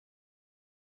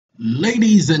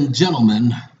Ladies and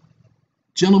gentlemen,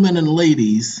 gentlemen and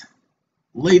ladies,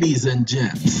 ladies and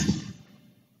gents,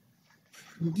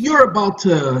 you're about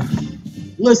to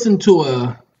listen to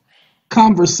a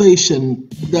conversation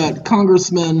that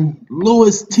Congressman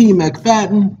Louis T.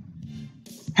 McFadden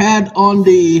had on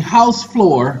the House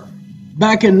floor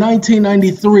back in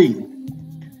 1993.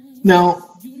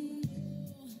 Now,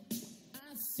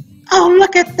 oh,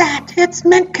 look at that. It's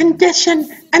mint condition,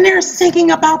 and they're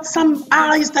singing about some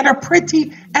eyes that are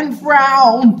pretty and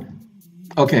brown.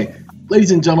 okay,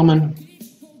 ladies and gentlemen,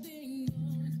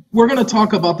 we're going to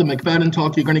talk about the McFadden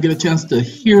talk. You're going to get a chance to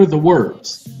hear the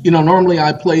words. You know, normally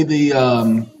I play the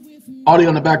audio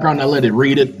in the background. I let it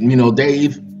read it,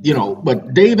 Dave,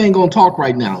 but Dave ain't going to talk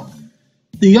right now.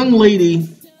 The young lady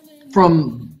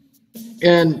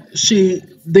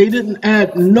they didn't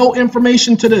add no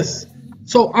information to this.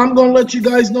 So I'm going to let you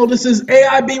guys know this is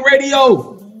AIB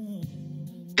Radio,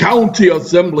 County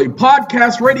Assembly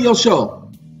Podcast Radio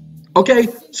Show. Okay,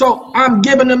 so I'm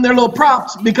giving them their little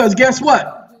props because guess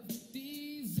what?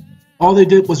 All they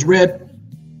did was read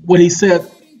what he said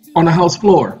on the House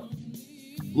floor.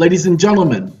 Ladies and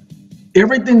gentlemen,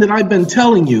 everything that I've been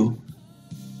telling you,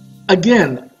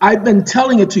 again, I've been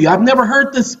telling it to you. I've never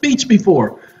heard this speech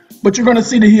before, but you're going to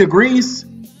see that he agrees.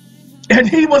 And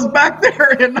he was back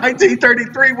there in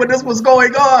 1933 when this was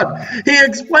going on. He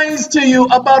explains to you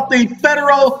about the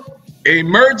Federal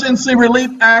Emergency Relief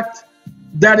Act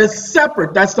that is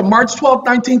separate. That's the March 12,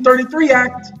 1933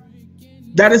 Act.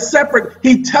 That is separate.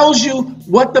 He tells you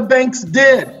what the banks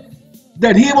did,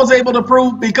 that he was able to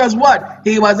prove because what?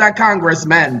 He was a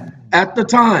congressman at the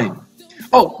time.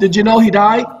 Oh, did you know he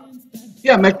died?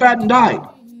 Yeah, McFadden died.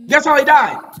 Guess how he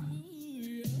died?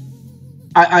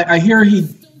 I hear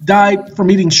he died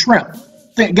from eating shrimp.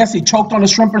 Guess he choked on a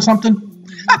shrimp or something?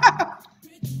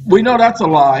 We know that's a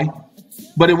lie,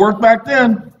 but it worked back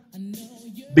then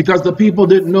because the people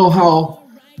didn't know how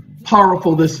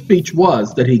powerful this speech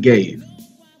was that he gave.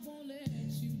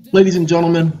 Ladies and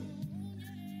gentlemen,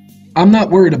 I'm not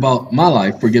worried about my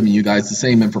life for giving you guys the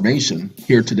same information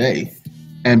here today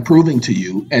and proving to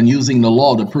you and using the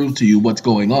law to prove to you what's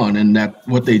going on and that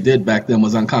what they did back then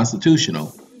was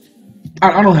unconstitutional.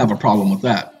 I don't have a problem with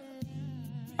that.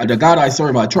 The God I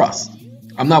serve, I trust.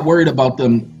 I'm not worried about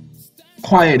them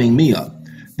quieting me up.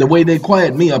 The way they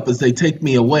quiet me up is they take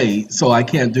me away so I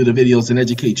can't do the videos and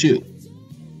educate you.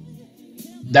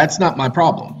 That's not my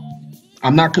problem.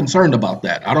 I'm not concerned about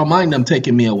that. I don't mind them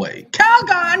taking me away.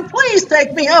 Calgon, please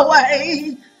take me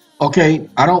away. Okay,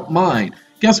 I don't mind.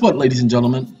 Guess what, ladies and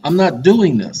gentlemen? I'm not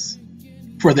doing this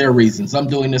for their reasons. I'm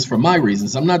doing this for my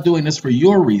reasons. I'm not doing this for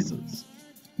your reasons.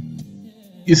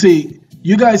 You see,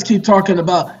 you guys keep talking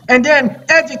about, and then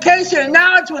education and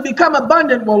knowledge will become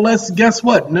abundant. Well, guess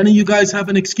what? None of you guys have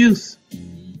an excuse.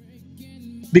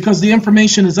 Because the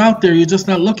information is out there, you're just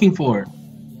not looking for it.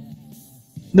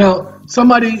 Now,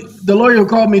 the lawyer who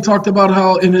called me talked about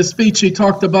how in his speech he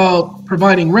talked about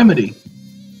providing remedy.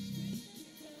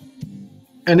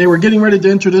 And they were getting ready to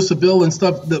introduce a bill and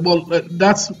stuff.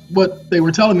 That's what they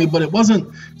were telling me, but it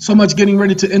wasn't so much getting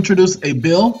ready to introduce a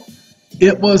bill.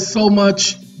 It was so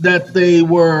much that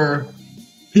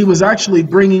he was actually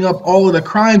bringing up all of the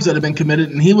crimes that have been committed,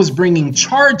 and he was bringing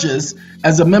charges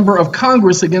as a member of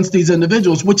Congress against these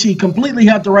individuals, which he completely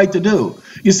had the right to do.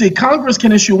 You see, Congress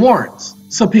can issue warrants,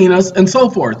 subpoenas, and so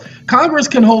forth. Congress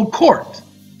can hold court.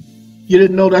 You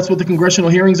didn't know that's what the congressional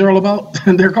hearings are all about?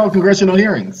 They're called congressional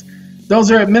hearings.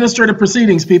 Those are administrative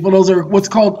proceedings, people. Those are what's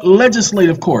called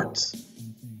legislative courts.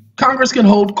 Congress can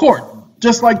hold court,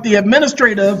 just like the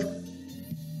administrative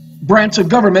branch of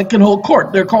government can hold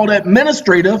court. They're called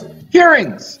administrative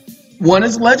hearings. One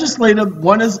is legislative,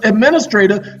 one is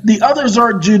administrative, the others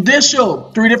are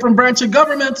judicial. 3 different branches of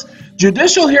governments.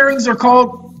 Judicial hearings are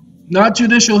called not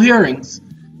judicial hearings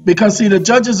because, see, the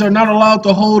judges are not allowed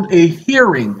to hold a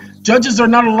hearing. Judges are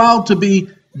not allowed to be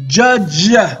judge.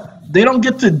 They don't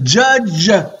get to judge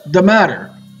the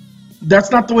matter.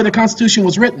 That's not the way the Constitution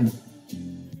was written.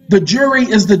 The jury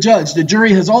is the judge. The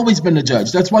jury has always been the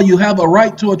judge. That's why you have a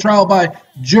right to a trial by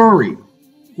jury.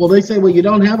 Well, they say, well, you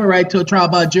don't have a right to a trial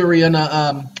by jury in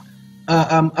a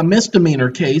misdemeanor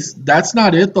case. That's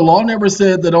not it. The law never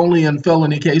said that only in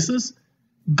felony cases.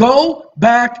 Go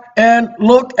back and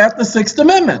look at the 6th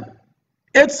Amendment.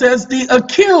 It says the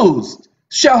accused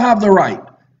shall have the right.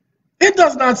 It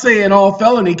does not say in all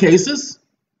felony cases.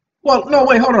 Well, no,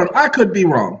 wait, hold on. I could be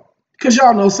wrong. Because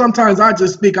y'all know sometimes I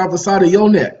just speak out the side of your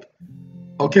neck.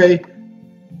 Okay?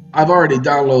 I've already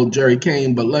downloaded Jerry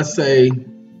Kane, but let's say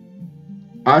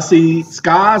I see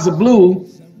skies are blue.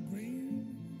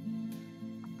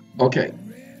 Okay.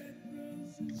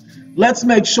 let's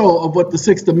make sure of what the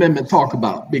Sixth Amendment talk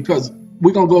about, because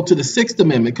we're going to go to the Sixth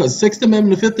Amendment, because Sixth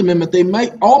Amendment and Fifth Amendment, they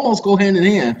might almost go hand in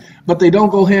hand, but they don't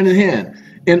go hand in hand.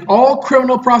 In all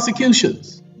criminal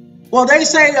prosecutions, well, they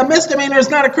say a misdemeanor is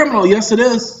not a criminal. Yes, it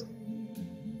is.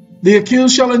 The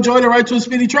accused shall enjoy the right to a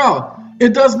speedy trial.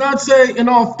 It does not say in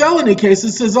all felony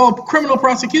cases, it says all criminal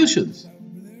prosecutions.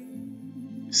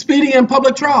 Speedy and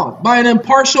public trial by an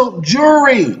impartial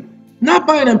jury, not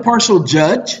by an impartial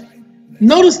judge.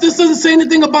 Notice this doesn't say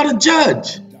anything about a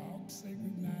judge.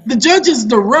 The judge is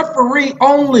the referee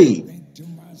only.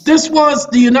 This was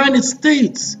the United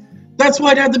States. That's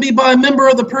why it had to be by a member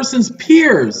of the person's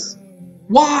peers.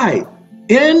 Why?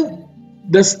 In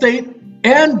the state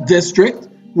and district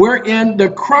wherein the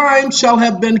crime shall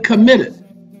have been committed,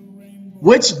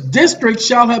 which district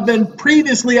shall have been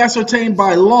previously ascertained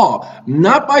by law,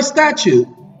 not by statute,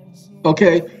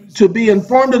 okay, to be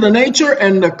informed of the nature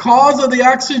and the cause of the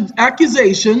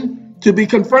accusation, to be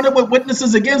confronted with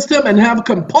witnesses against him, and have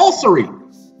compulsory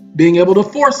being able to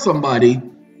force somebody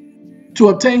to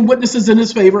obtain witnesses in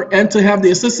his favor and to have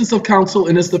the assistance of counsel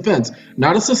in his defense,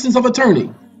 not assistance of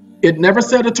attorney. It never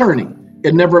said attorney.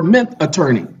 It never meant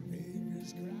attorney.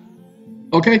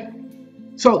 Okay?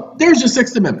 So there's your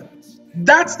Sixth Amendment.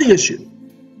 That's the issue.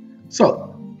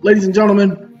 So, ladies and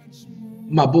gentlemen,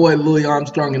 my boy Louis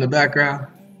Armstrong in the background.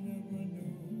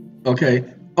 Okay.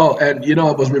 Oh, and you know,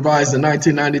 it was revised in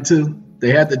 1992.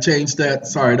 They had to change that.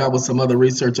 Sorry, that was some other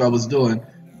research I was doing.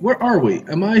 Where are we?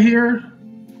 Am I here?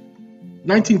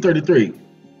 1933.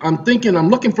 I'm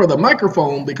looking for the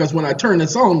microphone, because when I turn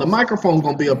this on, the microphone's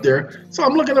going to be up there. So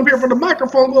I'm looking up here for the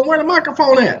microphone, going, where the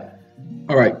microphone at?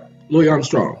 All right, Louis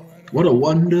Armstrong. What a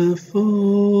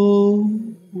wonderful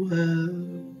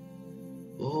world.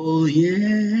 Oh, yeah.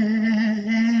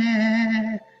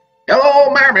 Hello,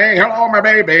 mommy. Hello, my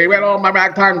baby. Hello, my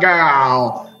ragtime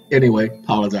gal. Anyway,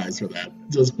 apologize for that.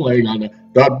 Just playing on the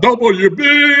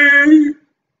WB.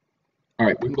 All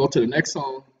right, we can go to the next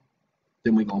song.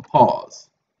 Then we're going to pause.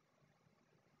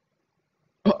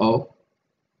 Uh-oh.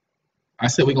 I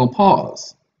said we're going to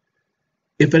pause.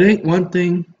 If it ain't one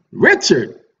thing,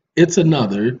 Richard, it's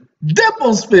another.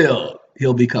 Dimplesfield,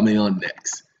 he'll be coming on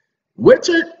next.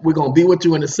 Richard, we're going to be with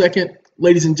you in a second.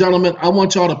 Ladies and gentlemen, I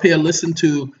want y'all to pay a listen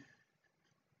to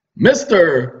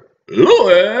Mr.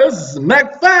 Louis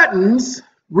McFadden's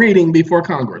reading before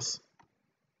Congress.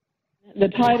 The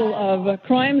title of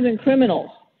Crimes and Criminals.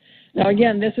 Now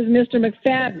again, this is Mr.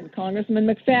 McFadden, Congressman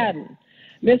McFadden.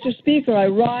 Mr. Speaker, I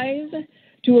rise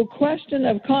to a question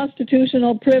of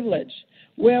constitutional privilege,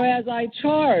 whereas I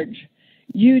charge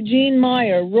Eugene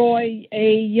Meyer, Roy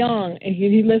A. Young, and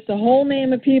he lists a whole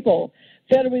name of people,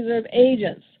 Federal Reserve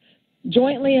agents,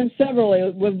 jointly and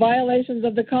severally with violations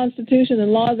of the Constitution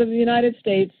and laws of the United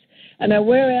States, and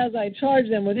whereas I charge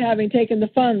them with having taken the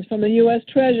funds from the U.S.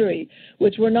 Treasury,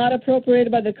 which were not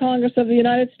appropriated by the Congress of the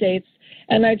United States,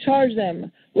 and I charge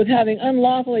them with having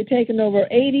unlawfully taken over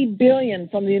 $80 billion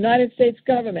from the United States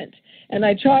government, and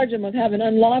I charge them with having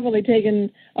unlawfully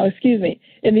taken,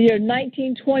 in the year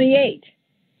 1928,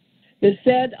 the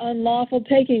said unlawful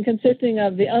taking consisting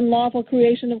of the unlawful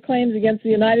creation of claims against the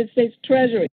United States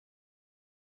Treasury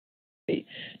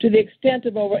to the extent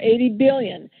of over $80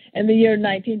 billion in the year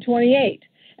 1928.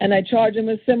 And I charge them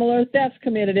with similar thefts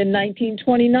committed in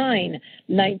 1929,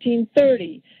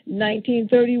 1930,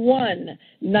 1931,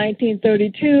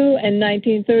 1932, and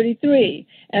 1933,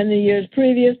 and the years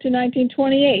previous to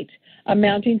 1928,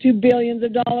 amounting to billions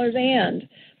of dollars. And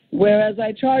whereas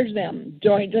I charge them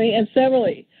jointly and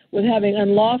severally with having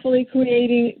unlawfully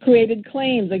created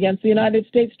claims against the United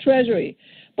States Treasury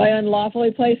by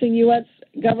unlawfully placing U.S.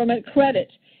 government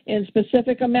credit in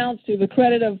specific amounts to the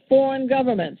credit of foreign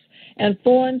governments and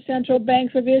foreign central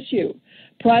banks of issue,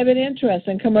 private interests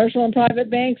and commercial and private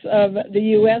banks of the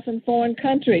U.S. and foreign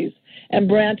countries, and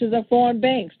branches of foreign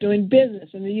banks doing business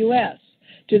in the U.S.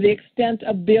 to the extent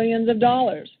of billions of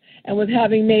dollars, and with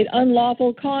having made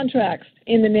unlawful contracts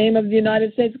in the name of the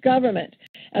United States government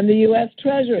and the U.S.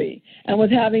 Treasury, and with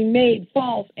having made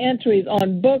false entries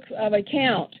on books of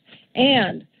account,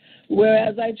 and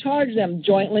whereas I charge them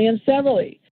jointly and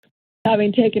severally,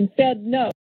 having taken Fed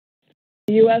notes,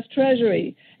 the U.S.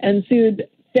 Treasury, and sued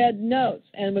Fed notes,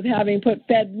 and with having put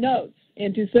Fed notes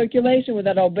into circulation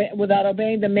without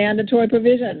obeying the mandatory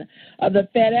provision of the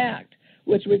Fed Act,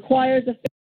 which requires the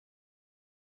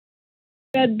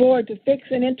Fed Board to fix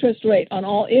an interest rate on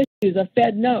all issues of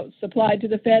Fed notes supplied to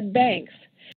the Fed banks,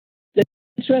 the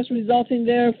interest resulting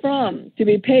therefrom to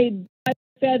be paid by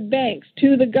Fed banks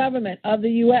to the government of the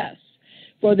U.S.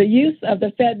 for the use of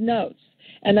the Fed notes,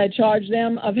 and I charge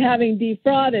them of having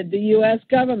defrauded the U.S.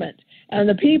 government and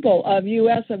the people of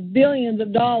U.S. of billions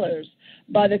of dollars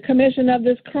by the commission of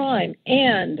this crime,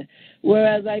 and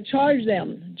whereas I charge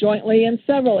them jointly and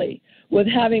severally with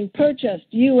having purchased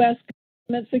U.S.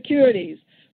 government securities,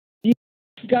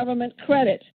 U.S. government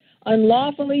credit,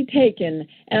 unlawfully taken,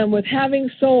 and with having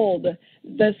sold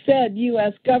the said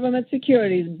U.S. government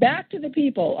securities back to the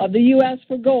people of the U.S.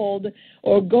 for gold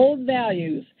or gold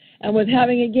values, and with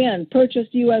having again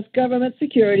purchased U.S. government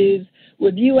securities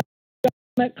with U.S.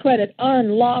 government credit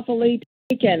unlawfully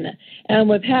taken, and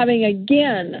with having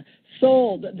again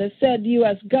sold the said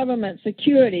U.S. government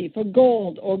security for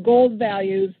gold or gold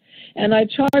values, and I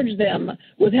charge them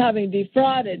with having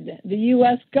defrauded the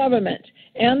U.S. government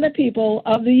and the people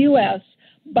of the U.S.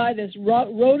 by this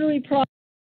rotary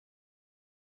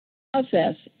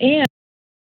process, and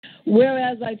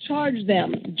whereas I charge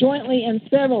them jointly and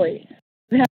severally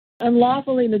with having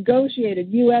unlawfully negotiated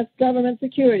U.S. government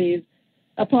securities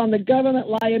upon the government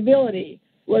liability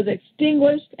was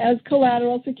extinguished as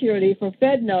collateral security for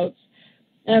Fed notes,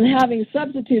 and having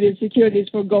substituted securities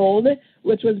for gold,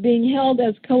 which was being held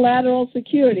as collateral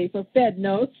security for Fed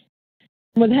notes,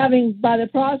 with having, by the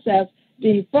process,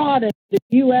 defrauded the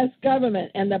U.S.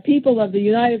 government and the people of the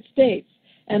United States,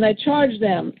 and I charge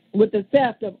them with the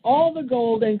theft of all the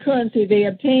gold and currency they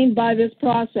obtained by this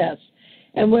process,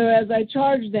 and whereas I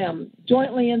charge them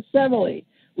jointly and severally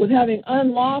with having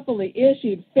unlawfully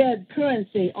issued Fed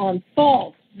currency on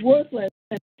false, worthless,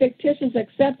 and fictitious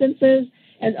acceptances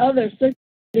and other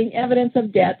circulating evidence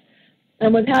of debt,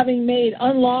 and with having made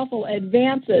unlawful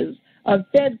advances of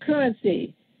Fed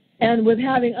currency, and with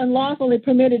having unlawfully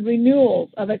permitted renewals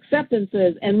of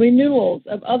acceptances and renewals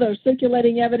of other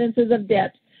circulating evidences of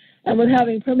debt, and with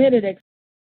having permitted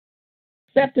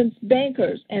acceptance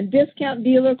bankers and discount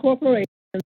dealer corporations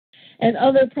and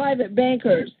other private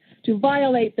bankers to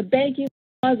violate the banking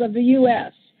laws of the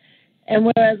U.S., and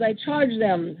whereas I charge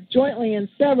them jointly and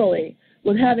severally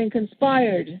with having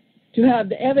conspired to have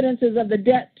the evidences of the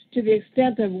debt to the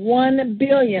extent of $1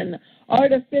 billion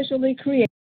artificially created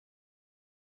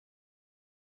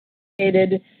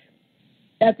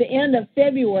at the end of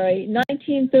February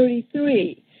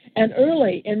 1933 and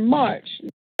early in March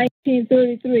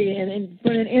 1933, and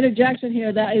for an interjection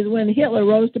here, that is when Hitler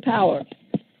rose to power,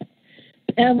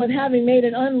 and with having made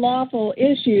an unlawful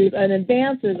issues and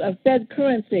advances of Fed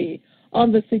currency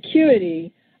on the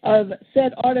security of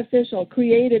said artificial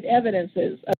created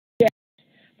evidences of debt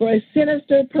for a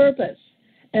sinister purpose,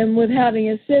 and with having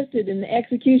assisted in the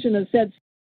execution of said.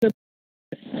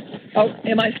 Oh,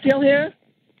 am I still here?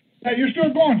 Yeah, you're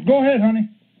still going. Go ahead, honey.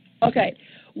 Okay.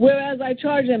 Whereas I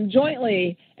charge them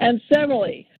jointly and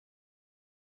severally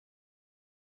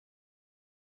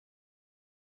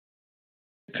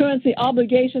currency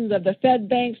obligations of the Fed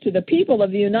banks to the people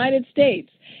of the United States,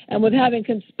 and with having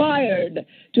conspired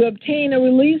to obtain a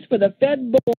release for the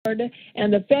Fed board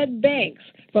and the Fed banks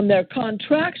from their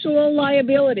contractual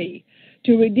liability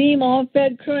to redeem all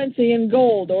Fed currency in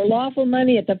gold or lawful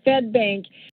money at the Fed bank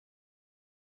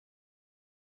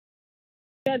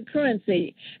Fed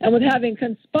currency, and with having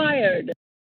conspired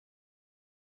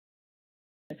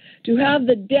to have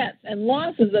the debts and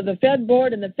losses of the Fed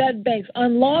board and the Fed banks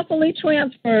unlawfully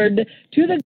transferred to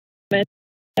the government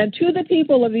and to the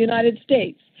people of the United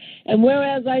States, and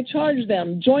whereas I charge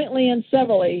them jointly and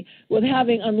severally with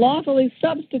having unlawfully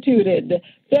substituted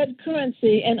Fed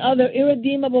currency and other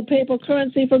irredeemable paper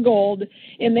currency for gold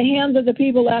in the hands of the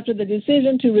people after the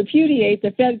decision to repudiate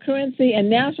the Fed currency and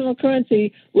national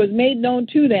currency was made known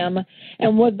to them,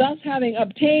 and with thus having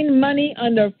obtained money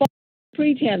under false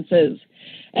pretenses,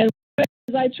 and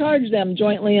whereas I charge them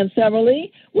jointly and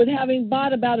severally with having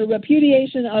brought about a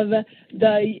repudiation of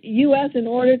the U.S. in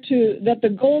order that the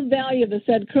gold value of the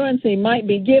said currency might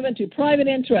be given to private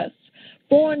interests,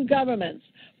 foreign governments,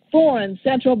 foreign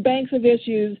central banks of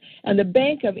issues, and the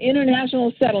Bank of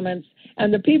International Settlements,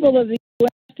 and the people of the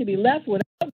U.S. to be left without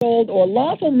gold or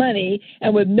lawful money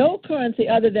and with no currency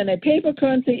other than a paper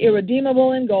currency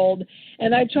irredeemable in gold,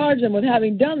 and I charge them with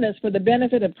having done this for the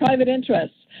benefit of private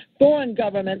interests, foreign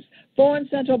governments, foreign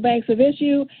central banks of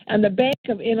issue, and the Bank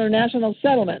of International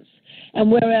Settlements.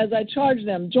 And whereas I charge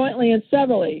them jointly and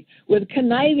severally with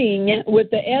conniving with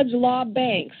the edge law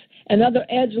banks and other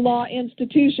edge law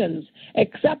institutions,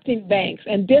 accepting banks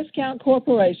and discount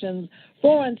corporations,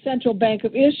 foreign central bank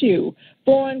of issue,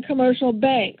 foreign commercial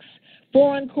banks,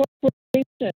 foreign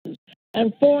corporations,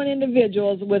 and foreign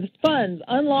individuals with funds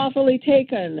unlawfully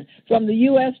taken from the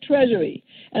U.S. Treasury,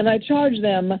 and I charge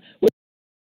them with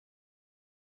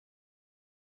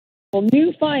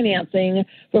new financing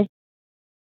for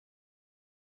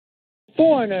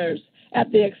foreigners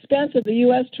at the expense of the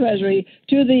U.S. Treasury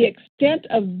to the extent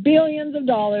of billions of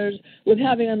dollars, with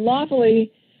having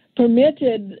unlawfully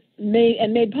permitted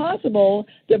and made possible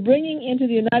the bringing into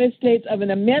the United States of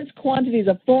an immense quantities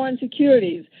of foreign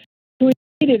securities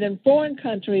created in foreign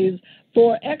countries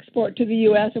for export to the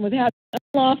U.S. and with having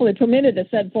unlawfully permitted the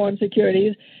said foreign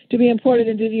securities to be imported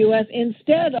into the U.S.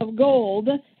 instead of gold,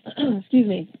 excuse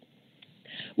me,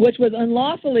 which was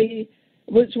lawfully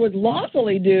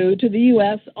due to the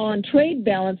U.S. on trade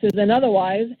balances and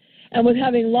otherwise, and with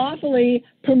having lawfully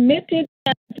permitted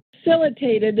and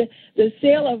facilitated the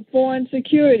sale of foreign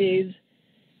securities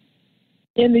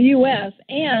in the U.S.,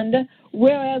 and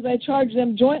whereas I charge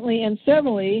them jointly and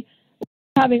severally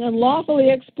having unlawfully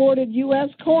exported U.S.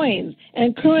 coins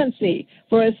and currency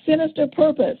for a sinister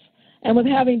purpose, and with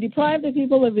having deprived the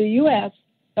people of the U.S.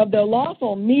 of their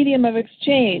lawful medium of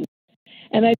exchange,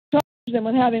 and I charge them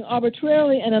with having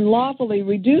arbitrarily and unlawfully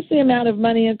reduced the amount of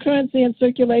money and currency in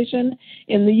circulation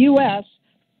in the U.S.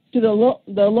 to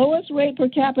the lowest rate per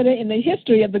capita in the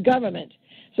history of the government,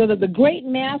 so that the great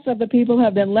mass of the people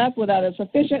have been left without a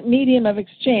sufficient medium of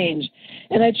exchange.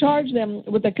 And I charge them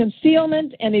with the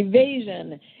concealment and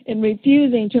evasion in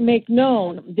refusing to make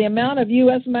known the amount of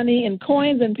U.S. money in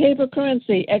coins and paper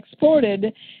currency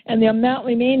exported and the amount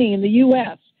remaining in the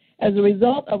U.S., as a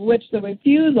result of which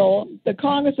the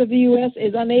Congress of the U.S.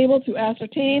 is unable to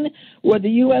ascertain where the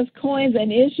U.S. coins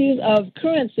and issues of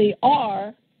currency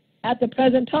are at the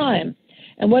present time,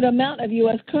 and what amount of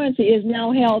U.S. currency is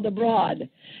now held abroad.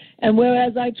 And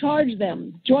whereas I charge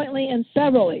them jointly and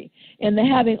severally in the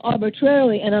having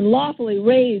arbitrarily and unlawfully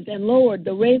raised and lowered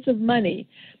the rates of money,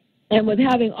 and with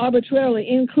having arbitrarily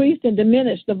increased and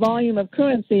diminished the volume of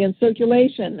currency in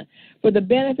circulation for the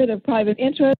benefit of private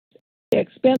interests, the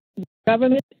expense of the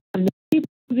government and the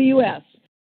people of the U.S.,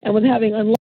 and with having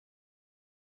unlawfully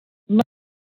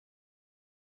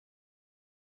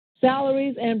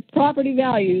salaries and property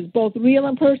values, both real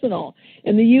and personal,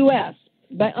 in the U.S.,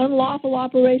 by unlawful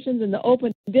operations in the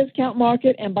open discount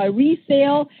market, and by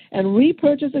resale and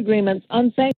repurchase agreements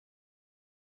unsanctioned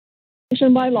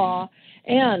by law,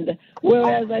 and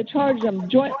whereas I charge them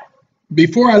joint.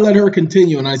 Before I let her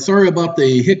continue, and I'm sorry about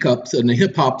the hiccups and the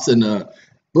hip hops and the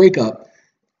breakup,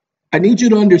 I need you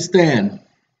to understand.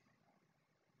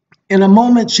 In a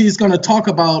moment, she's going to talk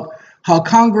about how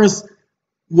Congress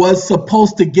was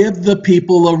supposed to give the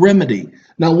people a remedy.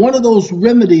 Now, one of those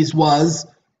remedies was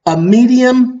a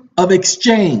medium of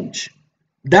exchange.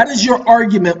 That is your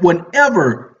argument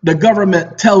whenever the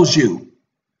government tells you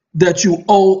that you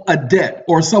owe a debt,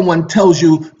 or someone tells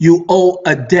you you owe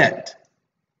a debt.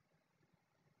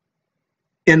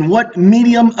 In what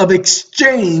medium of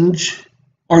exchange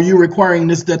are you requiring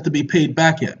this debt to be paid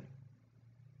back in?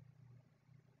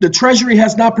 The Treasury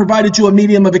has not provided you a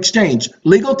medium of exchange.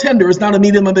 Legal tender is not a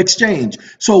medium of exchange.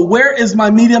 So where is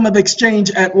my medium of exchange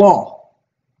at law?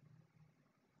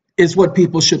 Is what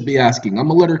people should be asking. I'm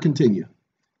going to let her continue.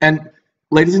 And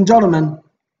ladies and gentlemen,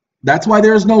 that's why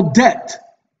there is no debt.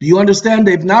 Do you understand?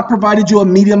 They've not provided you a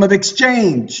medium of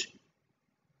exchange.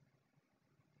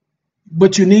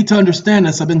 But you need to understand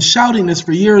this. I've been shouting this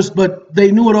for years, but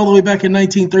they knew it all the way back in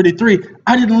 1933.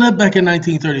 I didn't live back in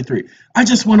 1933. I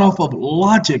just went off of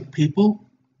logic, people.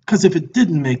 Because if it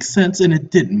didn't make sense, and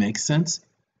it didn't make sense,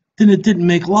 then it didn't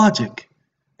make logic.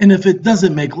 And if it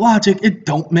doesn't make logic, it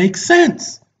don't make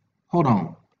sense. Hold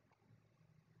on.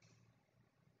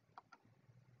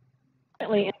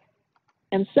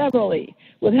 And severally,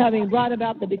 with having brought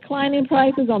about the declining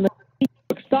prices on the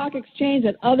stock exchange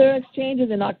and other exchanges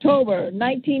in October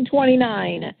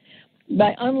 1929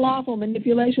 by unlawful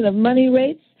manipulation of money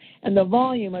rates and the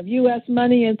volume of U.S.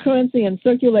 money and currency in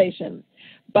circulation,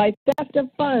 by theft of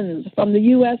funds from the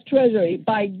U.S. Treasury,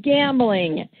 by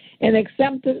gambling and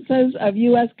acceptances of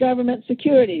U.S. government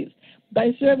securities,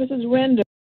 by services rendered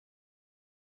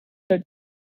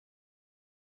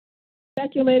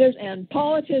speculators and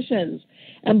politicians,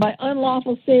 and by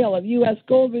unlawful sale of U.S.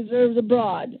 gold reserves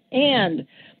abroad, and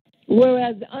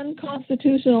whereas the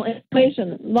unconstitutional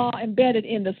inflation law embedded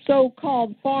in the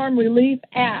so-called Farm Relief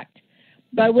Act,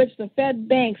 by which the Fed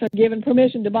banks are given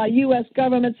permission to buy U.S.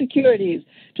 government securities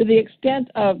to the extent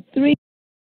of $3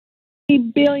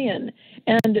 billion,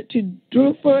 and to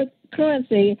draw forth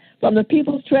currency from the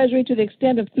People's Treasury to the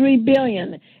extent of $3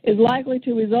 billion, is likely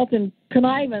to result in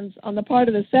connivance on the part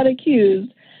of the said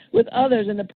accused with others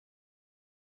in the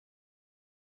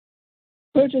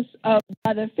purchase of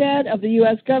by the Fed of the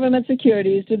U.S. government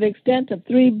securities to the extent of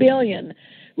 $3 billion,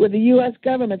 with the U.S.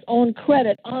 government's own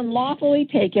credit unlawfully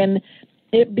taken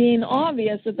it being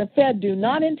obvious that the Fed do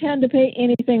not intend to pay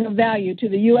anything of value to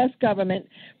the U.S. government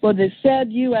for the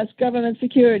said U.S. government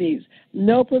securities,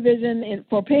 no provision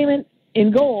for payment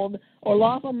in gold or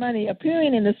lawful money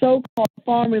appearing in the so-called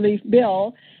Farm Relief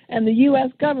Bill, and the U.S.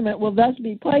 government will thus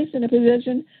be placed in a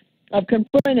position of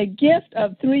conferring a gift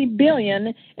of $3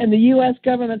 billion in the U.S.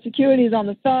 government securities on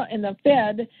in the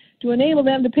Fed to enable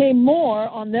them to pay more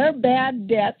on their bad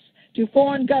debts to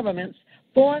foreign governments,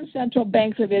 foreign central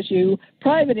banks of issue,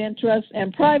 private interests,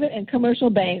 and private and commercial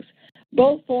banks,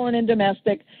 both foreign and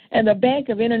domestic, and the Bank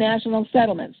of International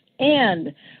Settlements.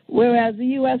 And whereas the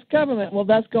U.S. government will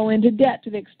thus go into debt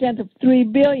to the extent of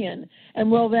 $3 billion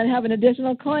and will then have an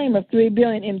additional claim of $3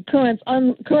 billion in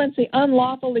currency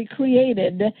unlawfully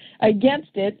created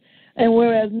against it, and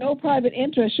whereas no private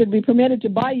interest should be permitted to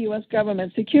buy U.S.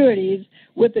 government securities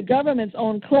with the government's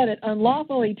own credit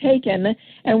unlawfully taken,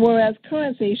 and whereas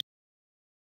currency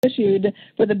issued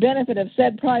for the benefit of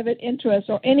said private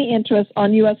interests or any interest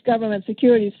on U.S. government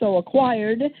securities so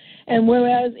acquired, and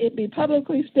whereas it be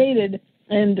publicly stated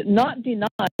and not denied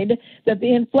that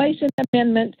the Inflation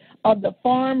Amendment of the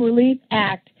Farm Relief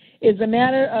Act is a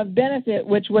matter of benefit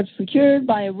which was secured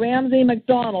by Ramsay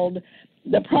MacDonald,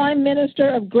 the Prime Minister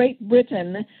of Great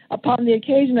Britain, upon the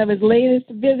occasion of his latest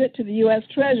visit to the U.S.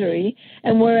 Treasury,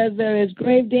 and whereas there is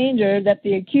grave danger that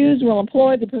the accused will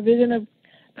employ the provision of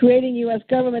creating U.S.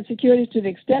 government securities to the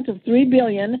extent of $3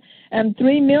 billion and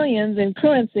 $3 million in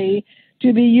currency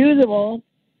to be usable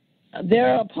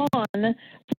thereupon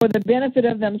for the benefit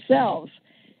of themselves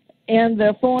and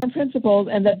their foreign principals,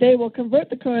 and that they will convert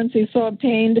the currency so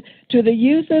obtained to the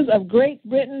uses of Great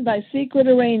Britain by secret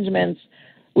arrangements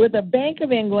with the Bank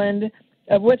of England,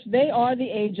 of which they are the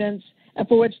agents, and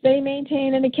for which they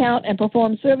maintain an account and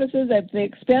perform services at the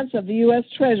expense of the U.S.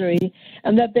 Treasury,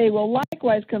 and that they will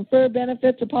likewise confer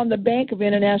benefits upon the Bank of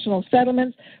International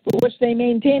Settlements, for which they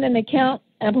maintain an account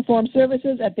and perform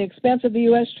services at the expense of the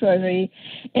U.S. Treasury,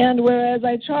 and whereas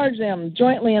I charge them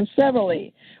jointly and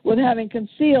severally with having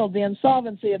concealed the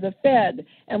insolvency of the Fed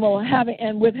and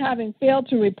with having failed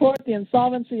to report the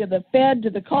insolvency of the Fed to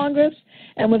the Congress,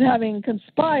 and with having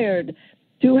conspired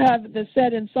to have the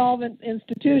said insolvent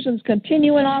institutions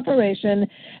continue in operation,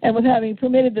 and with having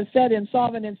permitted the said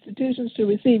insolvent institutions to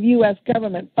receive U.S.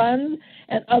 government funds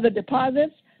and other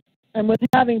deposits, and with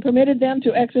having permitted them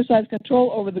to exercise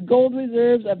control over the gold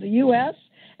reserves of the U.S.,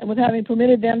 and with having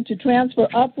permitted them to transfer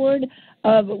upward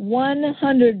of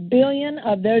 $100 billion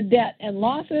of their debt and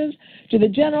losses to the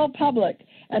general public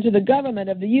and to the government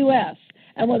of the U.S.,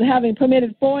 and with having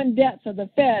permitted foreign debts of the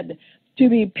Fed to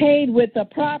be paid with the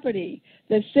property,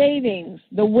 the savings,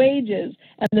 the wages,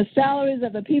 and the salaries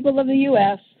of the people of the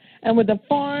U.S., and with the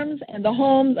farms and the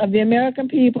homes of the American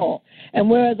people. And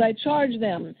whereas I charge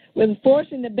them with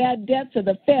forcing the bad debts of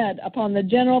the Fed upon the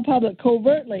general public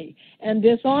covertly and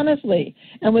dishonestly,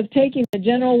 and with taking the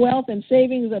general wealth and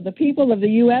savings of the people of the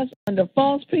U.S. under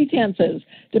false pretenses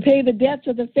to pay the debts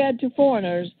of the Fed to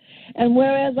foreigners, and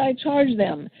whereas I charge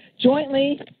them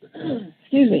jointly,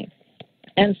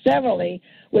 and severally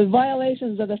with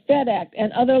violations of the Fed Act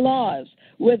and other laws,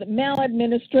 with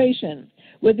maladministration,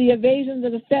 with the evasions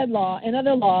of the Fed law and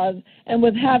other laws, and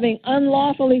with having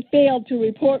unlawfully failed to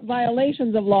report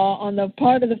violations of law on the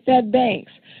part of the Fed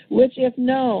banks, which, if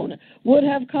known, would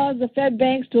have caused the Fed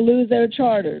banks to lose their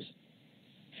charters.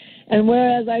 And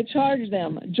whereas I charge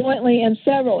them jointly and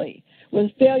severally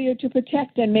with failure to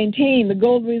protect and maintain the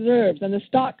gold reserves and the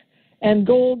stock and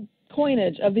gold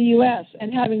coinage of the U.S.,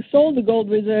 and having sold the gold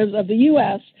reserves of the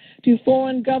U.S. to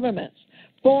foreign governments,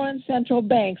 foreign central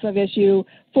banks of issue,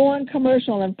 foreign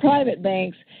commercial and private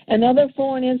banks, and other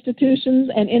foreign institutions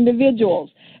and individuals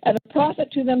at a profit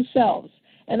to themselves.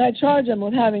 And I charge them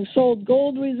with having sold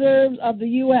gold reserves of the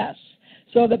U.S.,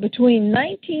 so that between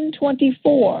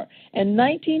 1924 and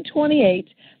 1928,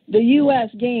 the U.S.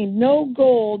 gained no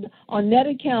gold on net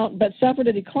account, but suffered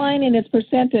a decline in its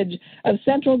percentage of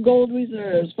central gold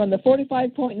reserves from the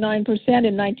 45.9% in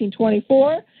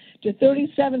 1924 to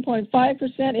 37.5%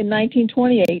 in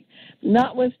 1928,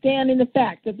 notwithstanding the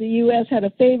fact that the U.S. had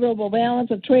a favorable balance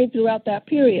of trade throughout that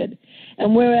period.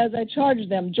 And whereas I charge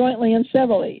them jointly and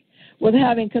severally with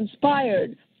having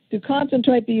conspired to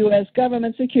concentrate the U.S.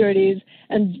 government securities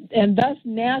and thus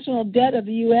national debt of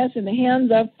the U.S. in the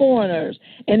hands of foreigners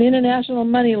and international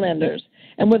moneylenders,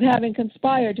 and with having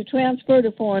conspired to transfer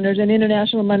to foreigners and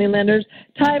international moneylenders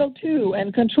Title II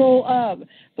and control of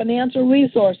financial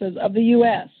resources of the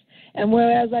U.S., and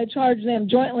whereas I charge them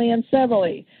jointly and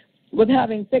severally with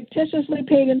having fictitiously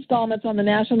paid installments on the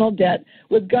national debt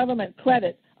with government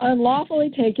credit unlawfully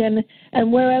taken,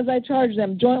 and whereas I charge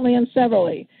them jointly and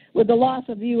severally with the loss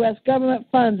of the U.S. government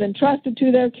funds entrusted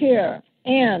to their care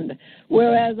And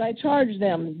whereas I charge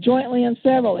them jointly and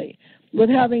severally with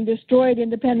having destroyed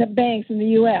independent banks in the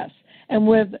U.S. and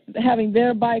with having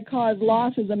thereby caused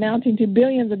losses amounting to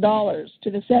billions of dollars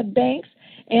to the said banks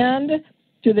and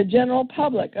to the general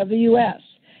public of the U.S.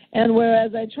 And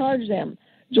whereas I charge them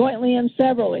jointly and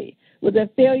severally with the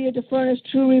failure to furnish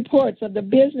true reports of the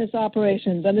business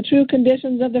operations and the true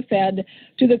conditions of the Fed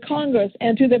to the Congress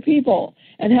and to the people,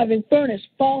 and having furnished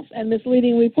false and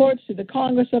misleading reports to the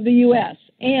Congress of the U.S.,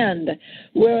 and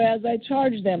whereas I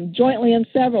charge them jointly and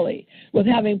severally with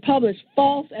having published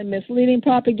false and misleading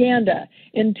propaganda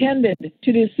intended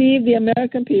to deceive the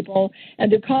American people and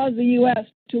to cause the U.S.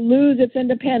 to lose its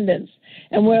independence,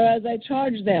 and whereas I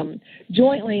charge them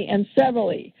jointly and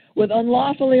severally with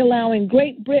unlawfully allowing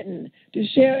Great Britain to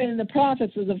share in the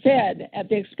profits of the Fed at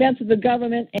the expense of the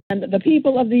government and the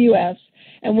people of the U.S.,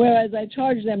 and whereas I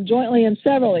charge them jointly and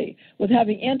severally with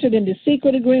having entered into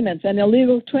secret agreements and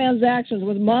illegal transactions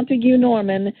with Montague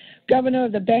Norman, Governor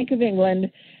of the Bank of England,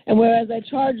 and whereas I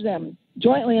charge them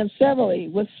jointly and severally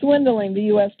with swindling the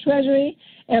U.S. Treasury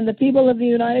and the people of the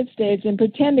United States in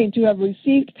pretending to have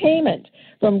received payment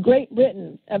from Great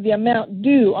Britain of the amount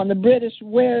due on the British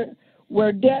were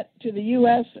debt to the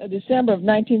U.S. December of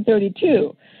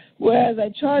 1932, whereas I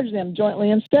charge them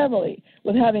jointly and severally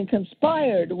with having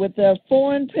conspired with their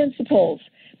foreign principals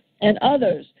and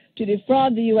others to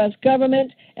defraud the U.S.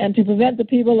 government and to prevent the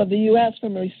people of the U.S.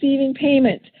 from receiving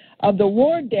payment of the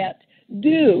war debt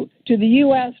due to the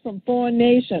U.S. from foreign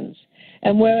nations,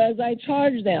 and whereas I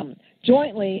charge them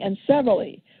jointly and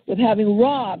severally with having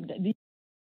robbed the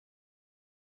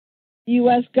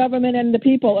U.S. government and the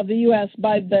people of the U.S.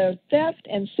 by the theft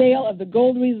and sale of the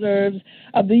gold reserves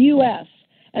of the U.S.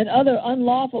 and other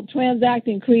unlawful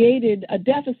transacting created a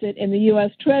deficit in the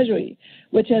U.S. Treasury,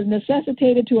 which has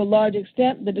necessitated to a large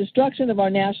extent the destruction of our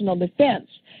national defense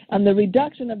and the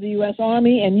reduction of the U.S.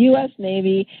 Army and U.S.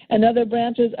 Navy and other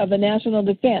branches of the national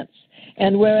defense.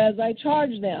 And whereas I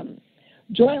charge them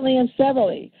jointly and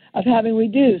severally of having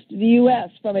reduced the U.S.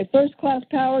 from a first-class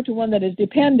power to one that is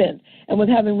dependent, and with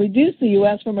having reduced the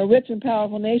U.S. from a rich and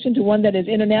powerful nation to one that is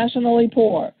internationally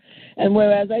poor. And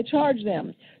whereas I charge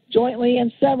them jointly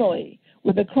and severally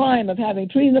with the crime of having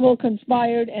treasonably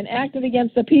conspired and acted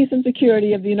against the peace and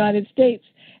security of the United States,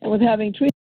 and with having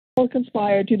treasonably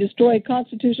conspired to destroy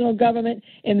constitutional government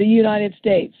in the United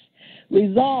States.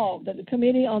 Resolved that the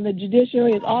Committee on the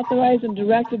Judiciary is authorized and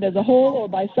directed as a whole or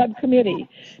by subcommittee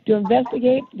to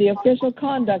investigate the official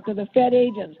conduct of the Fed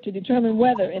agents to determine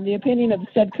whether, in the opinion of the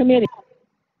said committee,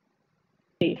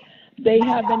 they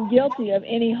have been guilty of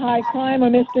any high crime or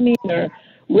misdemeanor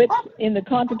which, in the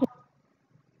contemplation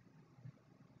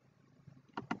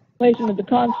of the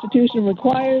Constitution,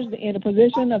 requires the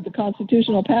interposition of the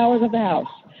constitutional powers of the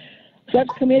House. Such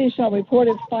committee shall report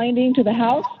its finding to the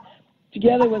House,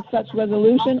 together with such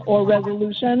resolution or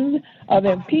resolutions of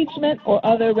impeachment or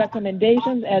other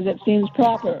recommendations as it seems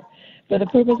proper. For the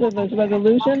purpose of this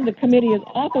resolution, the committee is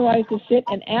authorized to sit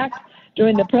and act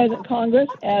during the present Congress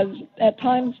as at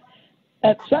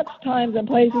such times and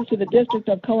places to the District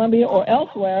of Columbia or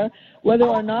elsewhere, whether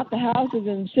or not the House is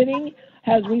in sitting,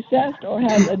 has recessed, or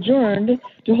has adjourned,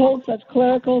 to hold such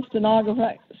clerical,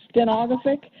 stenographic,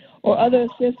 or other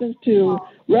assistance to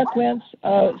requence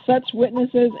such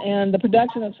witnesses and the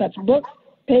production of such books,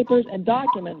 papers, and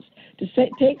documents, to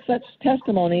take such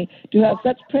testimony, to have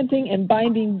such printing and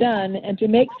binding done, and to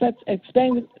make such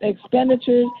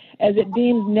expenditures as it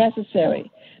deems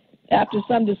necessary. After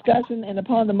some discussion and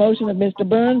upon the motion of Mr.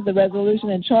 Burns, the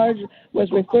resolution in charge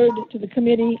was referred to the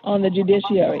Committee on the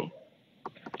Judiciary.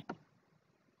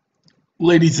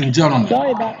 Ladies and gentlemen,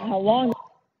 Sorry about how long.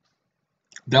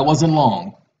 that wasn't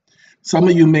long. Some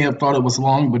of you may have thought it was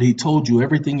long, but he told you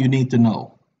everything you need to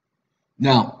know.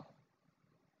 Now,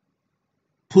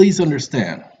 please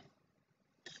understand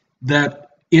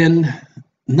that in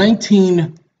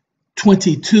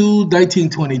 1922,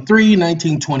 1923,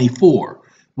 1924,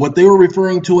 what they were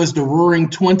referring to as the Roaring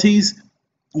Twenties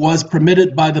was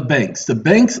permitted by the banks. The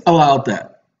banks allowed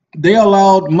that. They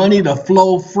allowed money to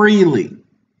flow freely,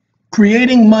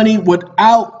 creating money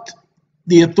without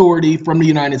the authority from the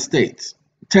United States.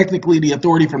 Technically, the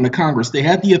authority from the Congress. They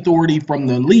had the authority from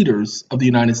the leaders of the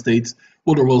United States,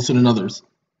 Woodrow Wilson and others,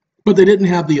 but they didn't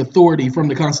have the authority from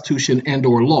the Constitution and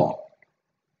or law.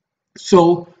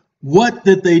 So what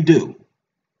did they do?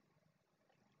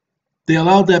 They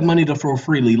allowed that money to flow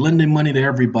freely, lending money to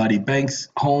everybody, banks,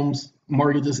 homes,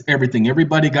 mortgages, everything.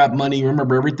 Everybody got money.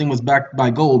 Remember, everything was backed by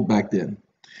gold back then.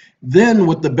 Then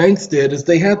what the banks did is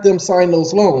they had them sign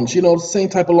those loans, the same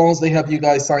type of loans they have you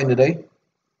guys sign today.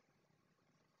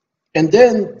 And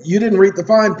then you didn't read the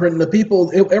fine print, and the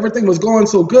people, everything was going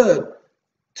so good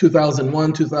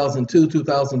 2001, 2002,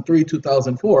 2003,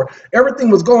 2004. Everything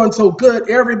was going so good.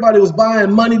 Everybody was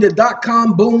buying money. The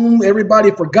dot-com boom,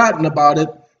 everybody forgotten about it,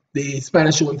 the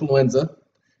Spanish influenza.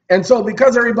 And so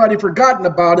because everybody forgotten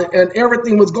about it and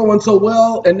everything was going so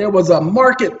well and there was a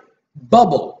market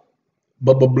bubble,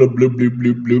 bubble, blub, blub, blub,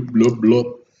 blub, blub, blub, blub.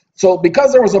 So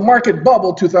because there was a market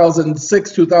bubble,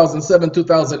 2006, 2007,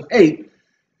 2008,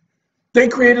 they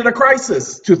created a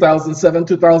crisis, 2007,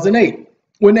 2008.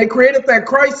 When they created that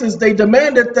crisis, they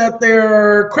demanded that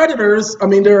their creditors,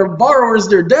 their borrowers,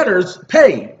 their debtors,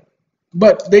 pay.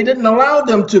 But they didn't allow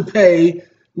them to pay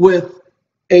with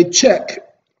a check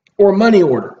or money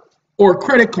order or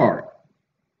credit card.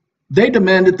 They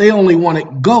demanded they only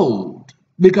wanted gold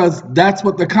because that's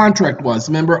what the contract was.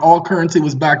 Remember, all currency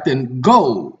was backed in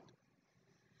gold.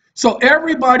 So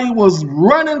everybody was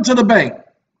running to the bank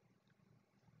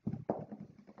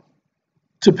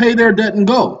to pay their debt in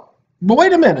gold. But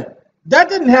wait a minute, that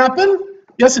didn't happen.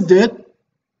 Yes, it did.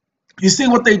 You see,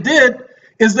 what they did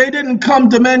is they didn't come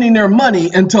demanding their money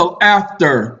until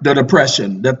after the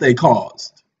depression that they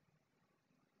caused.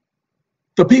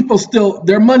 The people still,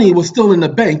 their money was still in the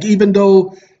bank, even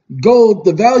though gold,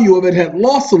 the value of it had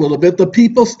lost a little bit. The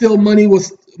people still, money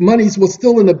was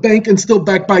still in the bank and still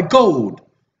backed by gold.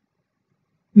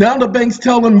 Now the banks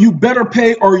tell them you better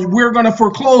pay or we're going to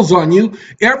foreclose on you.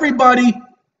 Everybody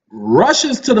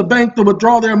rushes to the bank to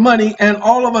withdraw their money, and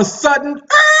all of a sudden,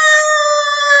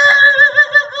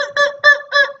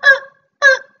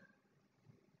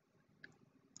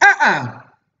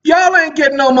 y'all ain't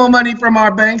getting no more money from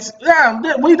our banks.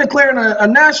 Yeah, we declaring a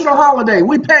national holiday.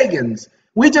 We pagans.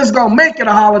 We just gonna make it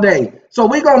a holiday. So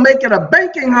we gonna make it a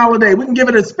banking holiday. We can give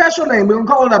it a special name. We're gonna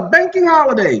call it a banking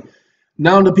holiday.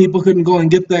 Now the people couldn't go and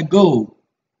get that gold.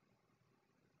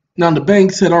 Now, the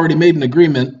banks had already made an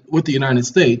agreement with the United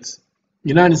States. The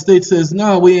United States says,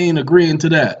 no, we ain't agreeing to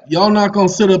that. Y'all not going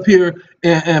to sit up here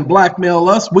and blackmail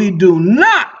us. We do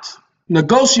not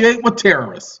negotiate with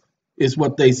terrorists, is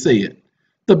what they said.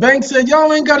 The bank said,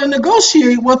 y'all ain't got to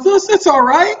negotiate with us. It's all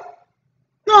right.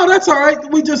 No, that's all right.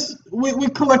 We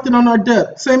collecting on our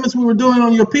debt. Same as we were doing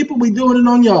on your people, we doing it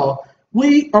on y'all.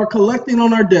 We are collecting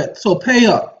on our debt, so pay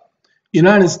up.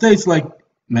 United States like,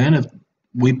 man, if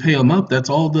we pay them up, that's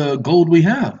all the gold we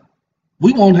have.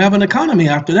 We won't have an economy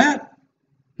after that.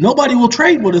 Nobody will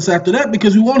trade with us after that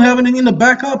because we won't have anything to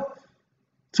back up.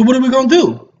 So what are we going to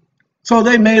do? So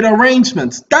they made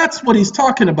arrangements. That's what he's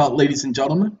talking about, ladies and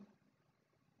gentlemen.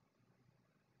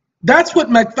 That's what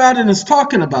McFadden is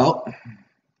talking about.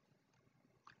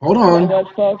 Hold on. That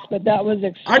was, folks, but that was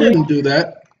extreme. I didn't do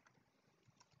that.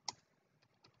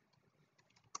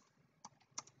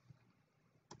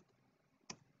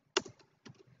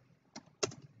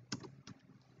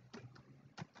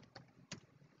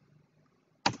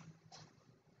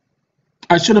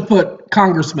 I should have put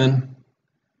Congressman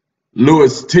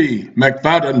Louis T.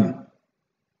 McFadden.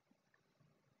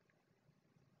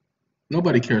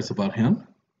 Nobody cares about him.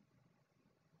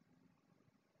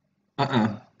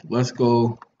 Let's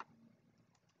go.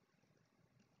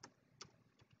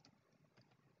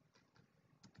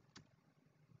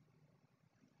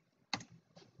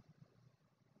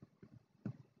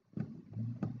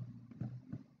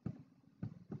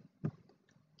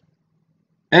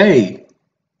 Hey,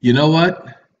 you know what?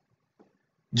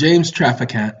 James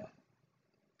Trafficant.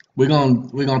 We're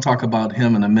gonna talk about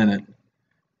him in a minute.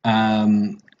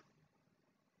 I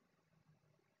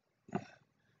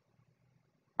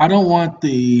don't want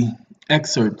the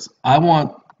excerpts. I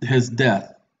want his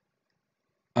death.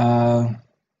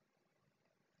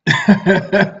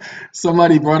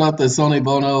 Somebody brought up the Sonny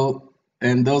Bono,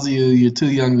 and those of you're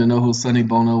too young to know who Sonny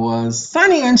Bono was.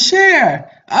 Sonny and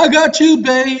Cher, I got you,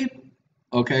 babe.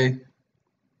 Okay.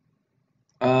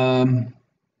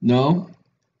 No.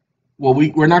 Well,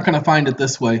 we're not going to find it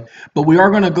this way, but we are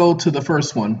going to go to the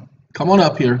first one. Come on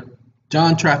up here,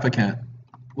 John Trafficant.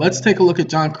 Let's take a look at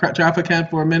John Trafficant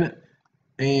for a minute.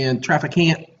 And Traffic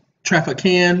don't, traffic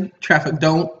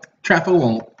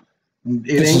won't.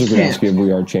 This is Grabowski of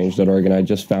WeAreChange.org, and I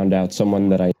just found out someone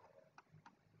that I...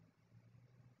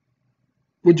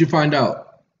 What'd you find out?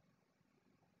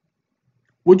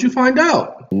 What'd you find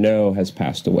out? ...know has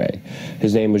passed away.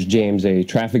 His name was James A.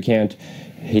 Trafficant.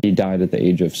 He died at the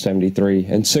age of 73,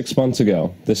 and 6 months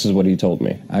ago, this is what he told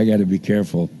me. I got to be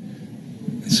careful.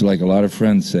 It's like a lot of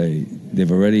friends say,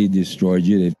 they've already destroyed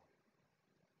you.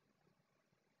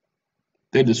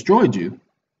 They destroyed you?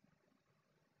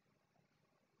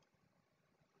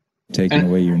 Taking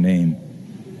away your name.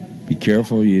 Be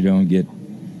careful you don't get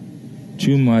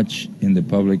too much in the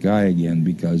public eye again,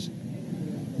 because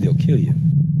they'll kill you.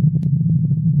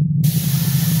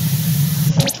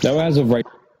 Now, as of right...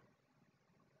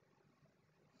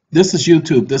 This is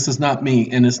YouTube. This is not me,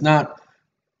 and it's not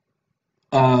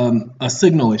a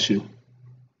signal issue.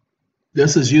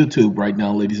 This is YouTube right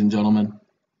now, ladies and gentlemen.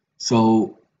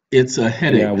 So it's a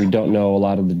headache. Yeah, we don't know a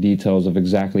lot of the details of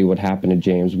exactly what happened to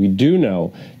James. We do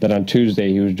know that on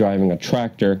Tuesday he was driving a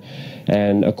tractor,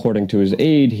 and according to his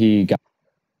aide, he got...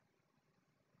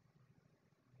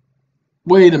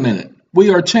 Wait a minute. We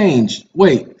are changed.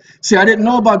 Wait. See, I didn't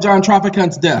know about John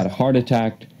Trafficant's death. Had a heart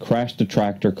attack, crashed the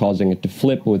tractor, causing it to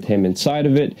flip with him inside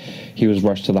of it. He was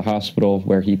rushed to the hospital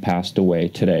where he passed away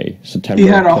today, September 27th,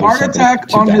 He had a heart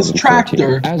attack on his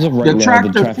tractor. As of right the now,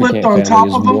 tractor the flipped Trafficant on top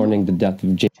family of is him. mourning the death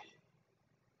of James.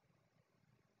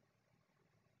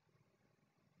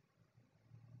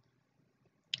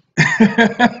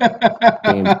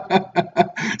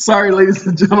 Sorry, ladies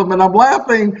and gentlemen, I'm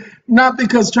laughing not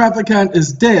because Trafficant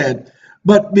is dead,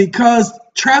 but because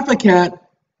Trafficant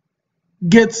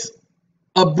gets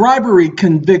a bribery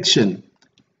conviction.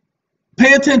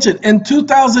 Pay attention. In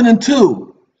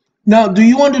 2002, now do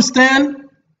you understand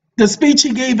the speech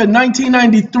he gave in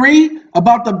 1993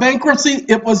 about the bankruptcy?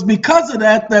 It was because of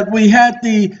that we had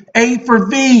the A for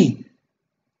V,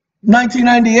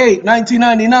 1998,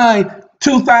 1999,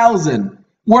 2000,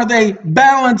 where they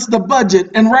balanced the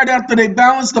budget. And right after they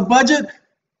balanced the budget,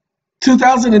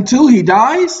 2002, he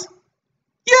dies?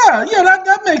 Yeah,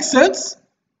 that makes sense.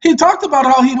 He talked about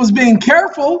how he was being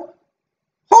careful.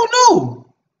 Who knew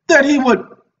that he would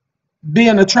be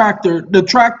in a tractor? The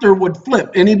tractor would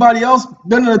flip. Anybody else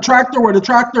been in a tractor where the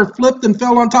tractor flipped and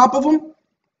fell on top of him?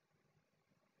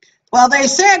 Well, they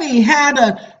said he had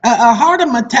a heart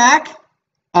attack.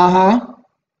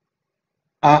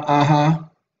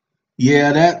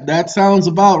 Yeah, that sounds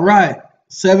about right.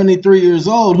 73 years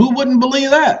old. Who wouldn't believe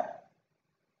that?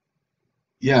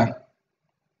 Yeah.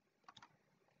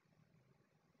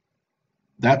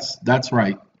 That's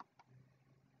right.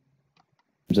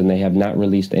 And they have not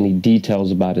released any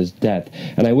details about his death.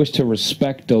 And I wish to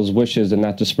respect those wishes and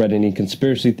not to spread any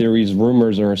conspiracy theories,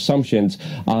 rumors, or assumptions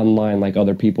online like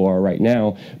other people are right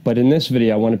now. But in this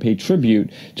video, I want to pay tribute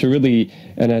to really,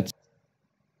 and it's...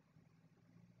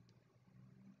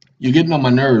 You're getting on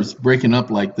my nerves breaking up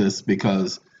like this,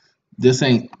 because we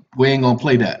ain't gonna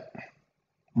play that.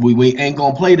 We ain't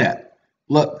gonna play that.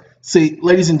 Look, see,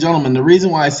 ladies and gentlemen, the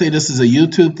reason why I say this is a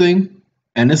YouTube thing,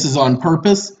 and this is on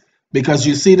purpose, because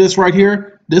you see this right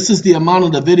here, this is the amount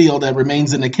of the video that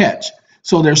remains in the catch.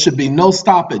 So there should be no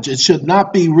stoppage. It should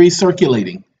not be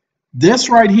recirculating. This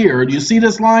right here, do you see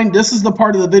this line? This is the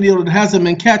part of the video that hasn't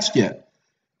been cached yet.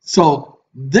 So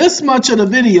this much of the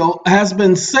video has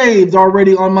been saved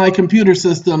already on my computer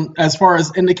system as far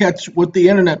as in the catch with the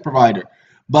internet provider.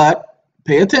 But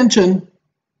pay attention.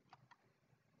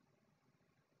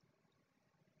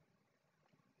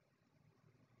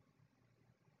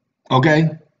 Okay,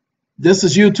 this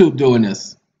is YouTube doing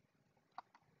this.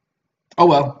 Oh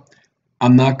well,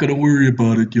 I'm not going to worry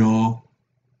about it, y'all.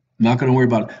 Not going to worry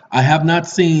about it. I have not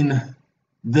seen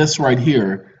this right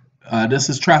here. This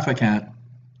is Trafficant.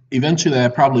 Eventually, I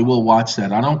probably will watch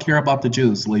that. I don't care about the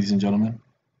Jews, ladies and gentlemen.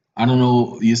 I don't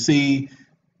know. You see,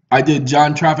 I did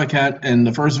John Trafficant, and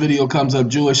the first video comes up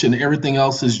Jewish, and everything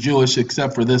else is Jewish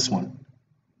except for this one.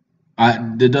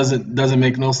 It doesn't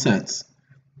make no sense.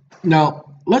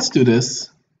 Now, let's do this.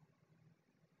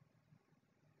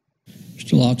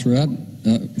 Mr.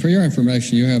 Latourette, for your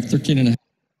information, you have 13 and a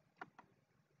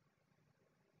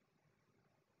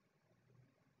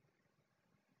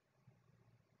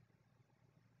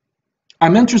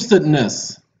I'm interested in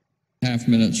this. half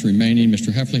minutes remaining.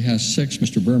 Mr. Heffley has 6.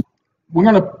 Mr. Berman. We're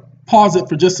going to pause it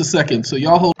for just a second. So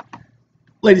y'all hold.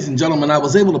 Ladies and gentlemen, I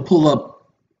was able to pull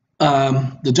up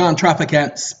the John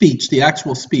Trafficant speech, the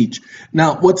actual speech.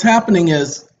 Now, what's happening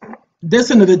is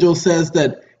this individual says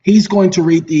that he's going to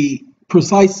read the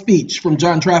precise speech from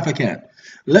John Trafficant.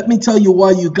 Let me tell you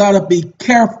why you got to be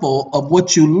careful of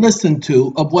what you listen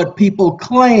to, of what people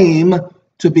claim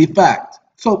to be fact.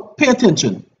 So pay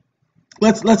attention.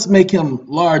 Let's make him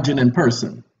large and in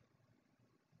person.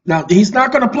 Now, he's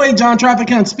not going to play John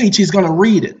Trafficant's speech. He's going to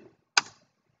read it.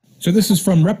 So this is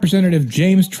from Representative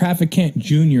James Trafficant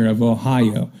Jr. of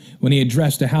Ohio when he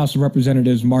addressed the House of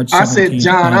Representatives March 17th. I said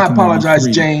John. I apologize,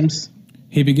 James.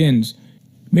 He begins,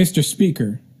 Mr.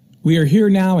 Speaker, we are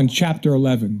here now in Chapter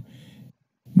 11.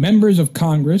 Members of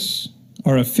Congress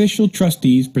are official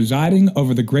trustees presiding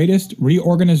over the greatest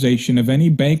reorganization of any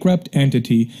bankrupt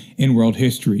entity in world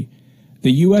history,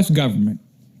 the U.S. government.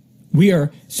 We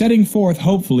are setting forth,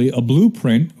 hopefully, a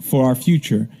blueprint for our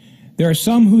future. There are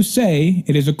some who say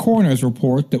it is a coroner's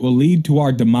report that will lead to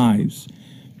our demise.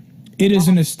 It is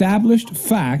an established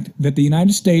fact that the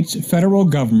United States federal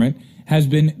government has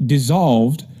been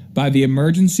dissolved by the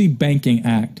Emergency Banking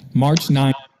Act, March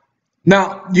 9.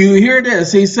 Now, you hear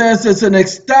this. He says it's an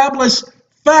established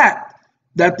fact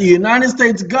that the United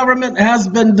States government has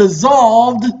been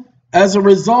dissolved as a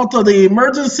result of the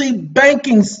Emergency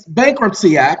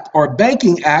Bankruptcy Act or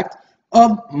Banking Act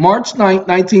of March 9,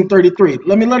 1933.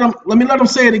 Let me let him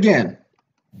say it again.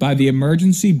 By the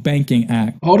Emergency Banking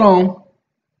Act. Hold on.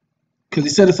 Because he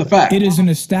said it's a fact. It is an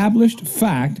established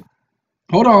fact.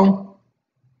 Hold on.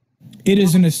 It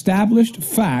is an established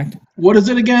fact. What is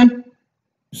it again?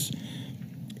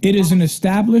 It is an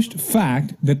established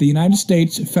fact that the United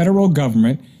States federal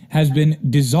government has been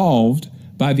dissolved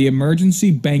by the Emergency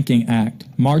Banking Act,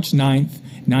 March 9th,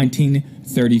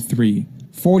 1933.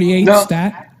 48 now,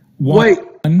 Stat 1, wait,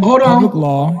 hold on. Public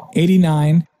Law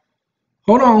 89.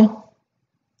 Hold on.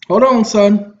 Hold on,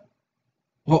 son.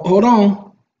 Hold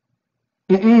on.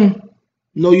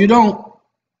 No, you don't.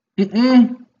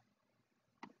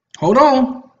 Hold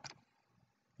on.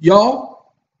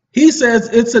 Y'all, he says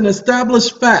it's an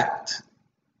established fact.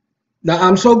 Now,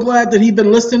 I'm so glad that he's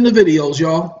been listening to videos,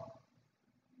 y'all.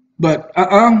 But,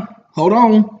 hold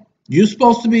on. You're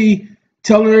supposed to be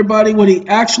telling everybody what he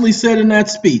actually said in that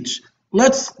speech.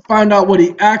 Let's find out what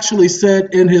he actually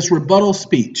said in his rebuttal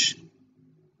speech.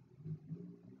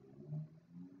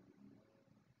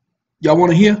 Y'all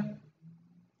want to hear?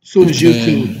 As soon as you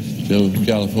Gentleman from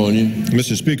California.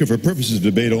 Mr. Speaker, for purposes of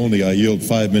debate only, I yield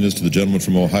 5 minutes to the gentleman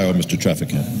from Ohio, Mr.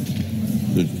 Trafficant.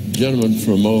 The gentleman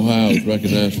from Ohio is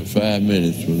recognized for 5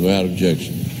 minutes without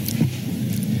objection.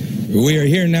 We are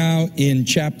here now in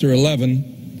Chapter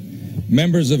 11.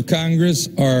 Members of Congress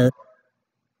are...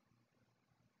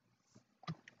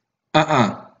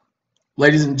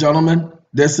 Ladies and gentlemen,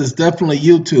 this is definitely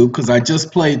YouTube because I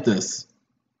just played this.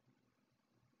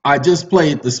 I just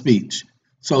played the speech.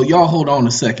 So y'all hold on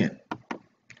a second.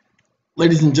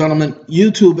 Ladies and gentlemen,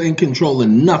 YouTube ain't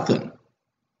controlling nothing.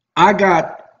 I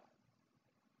got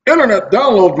Internet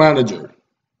Download Manager.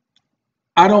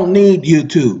 I don't need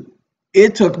YouTube.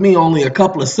 It took me only a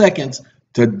couple of seconds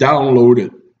to download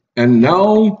it. And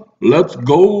now let's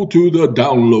go to the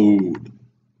download.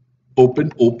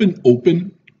 Open, open,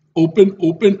 open, open,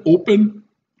 open, open,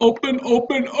 open,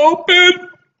 open, open.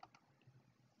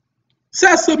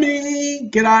 Sesame,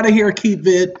 get out of here, keep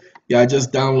vid. Yeah, I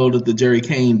just downloaded the Jerry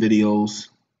Kane videos.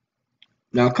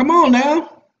 Now, come on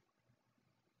now.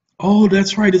 Oh,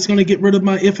 that's right. It's going to get rid of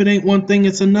my if it ain't one thing,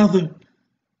 it's another.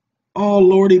 Oh,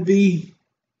 Lordy V.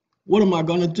 What am I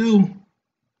going to do?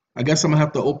 I guess I'm going to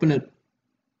have to open it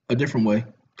a different way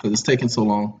because it's taking so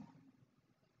long.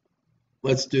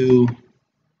 Let's do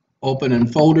open in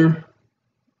folder.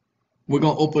 We're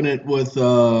going to open it with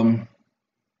a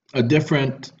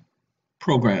different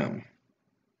program.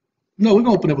 No, we're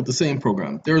going to open it with the same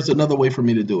program. There's another way for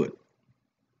me to do it.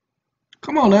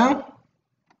 Come on now.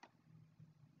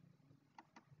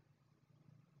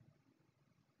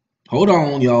 Hold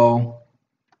on, y'all.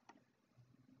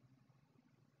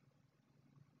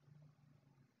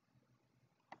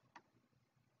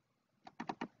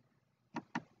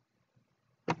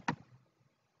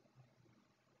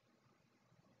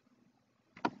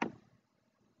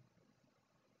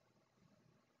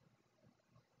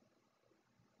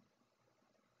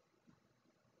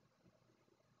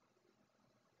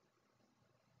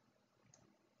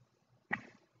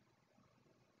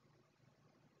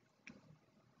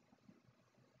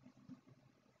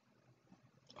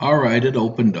 All right, it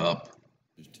opened up.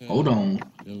 Hold on.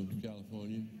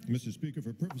 California. Mr. Speaker,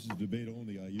 for purposes of debate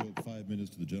only, I yield 5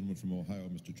 minutes to the gentleman from Ohio,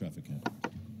 Mr. Trafficant.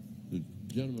 The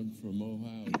gentleman from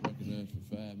Ohio is recognized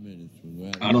for 5 minutes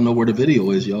without... I don't know where the video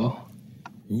is, y'all.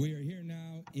 We are here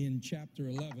now in Chapter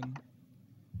 11.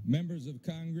 Members of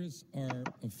Congress are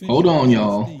officially... Hold on,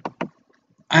 y'all.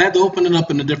 I had to open it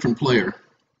up in a different player.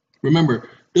 Remember,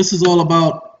 this is all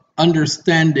about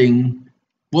understanding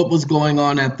what was going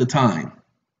on at the time.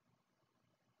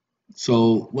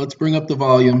 So let's bring up the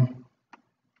volume.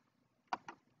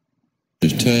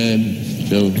 It's time,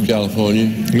 gentleman from California.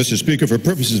 Mr. Speaker, for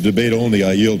purposes of debate only,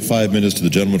 I yield 5 minutes to the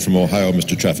gentleman from Ohio,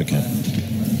 Mr.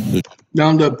 Trafficant.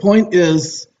 Now, the point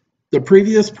is, the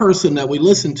previous person that we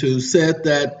listened to said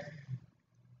that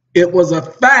it was a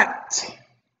fact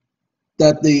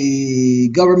that the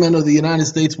government of the United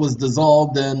States was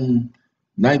dissolved in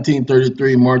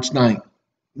 1933, March 9th.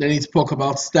 Then he spoke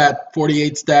about stat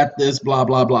 48 stat this, blah,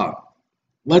 blah, blah.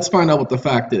 Let's find out what the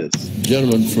fact is.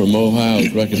 Gentleman from Ohio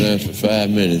is recognized for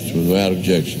 5 minutes without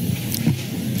objection.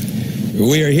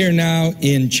 We are here now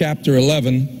in Chapter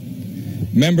 11.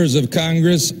 Members of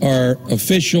Congress are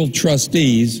official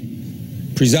trustees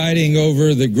presiding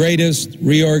over the greatest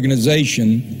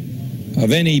reorganization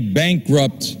of any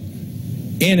bankrupt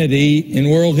entity in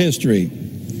world history,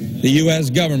 the U.S.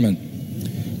 government.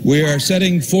 We are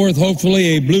setting forth,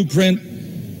 hopefully, a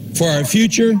blueprint for our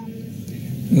future.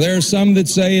 There are some that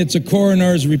say it's a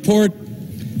coroner's report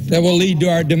that will lead to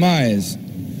our demise.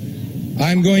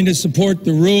 I'm going to support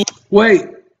the rule. Wait,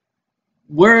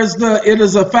 where is the "it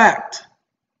is a fact"?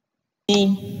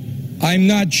 I'm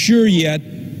not sure yet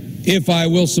if I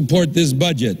will support this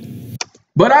budget.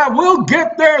 But I will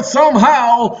get there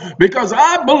somehow, because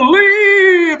I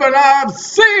believe and I've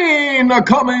seen the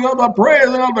coming of the praise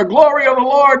and of the glory of the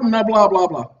Lord, and blah, blah,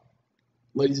 blah.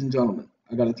 Ladies and gentlemen,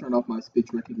 I got to turn off my speech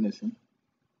recognition.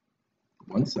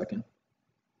 1 second.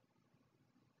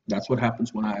 That's what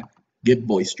happens when I get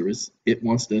boisterous. It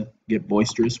wants to get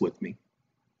boisterous with me.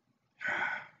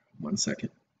 1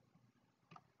 second.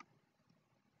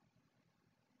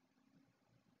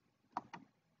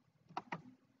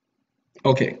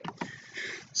 Okay.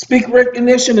 Speak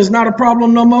recognition is not a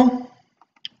problem no more.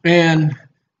 And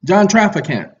John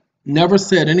Trafficant never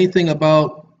said anything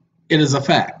about "it is a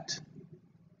fact."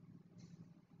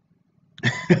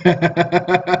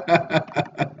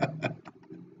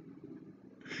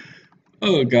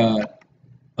 Oh, God.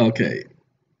 Okay.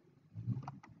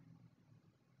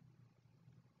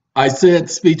 I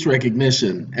said speech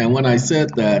recognition, and when I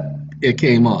said that, it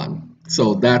came on.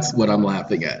 So that's what I'm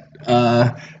laughing at.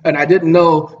 And I didn't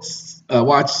know,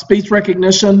 watch speech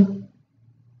recognition.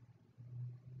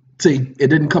 See, it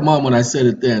didn't come on when I said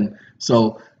it then.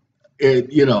 So,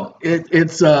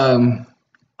 it's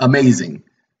amazing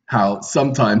how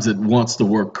sometimes it wants to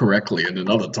work correctly and then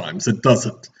other times it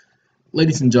doesn't.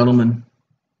 Ladies and gentlemen,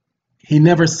 he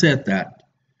never said that.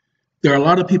 There are a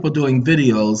lot of people doing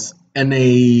videos and they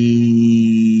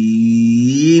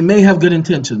may have good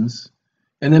intentions.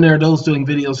 And then there are those doing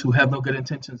videos who have no good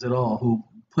intentions at all, who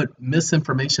put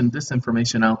misinformation,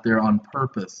 disinformation out there on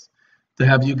purpose to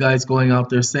have you guys going out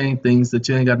there saying things that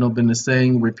you ain't got no business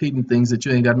saying, repeating things that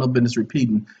you ain't got no business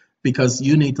repeating, because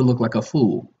you need to look like a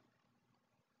fool.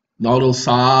 And all those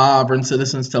sovereign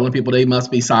citizens telling people they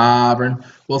must be sovereign.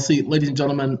 Well, see, ladies and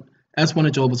gentlemen, as one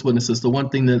of Jehovah's Witnesses, the one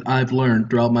thing that I've learned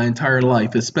throughout my entire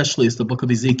life, especially, is the book of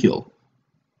Ezekiel.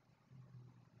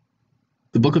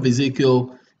 The book of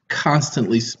Ezekiel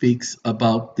constantly speaks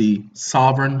about the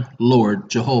sovereign Lord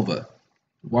Jehovah.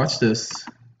 Watch this.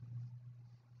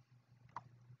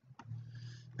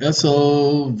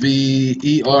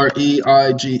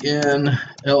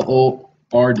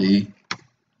 SOVEREIGNLORD.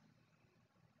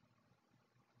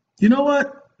 You know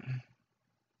what?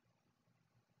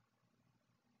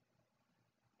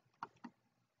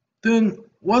 Then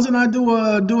wasn't I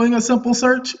doing a simple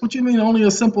search? What you mean only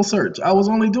a simple search? I was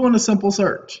only doing a simple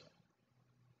search.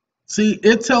 See,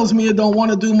 it tells me it don't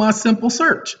want to do my simple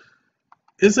search.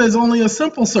 It says only a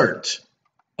simple search.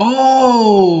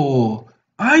 Oh,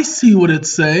 I see what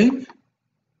it's saying.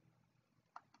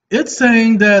 It's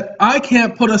saying that I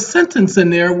can't put a sentence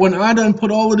in there when I done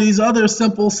put all of these other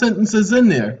simple sentences in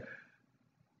there.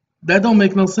 That don't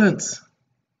make no sense.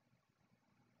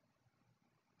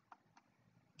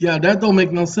 Yeah, that don't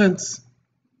make no sense.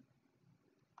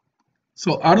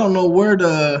 So I don't know where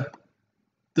the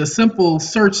simple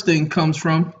search thing comes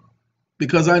from,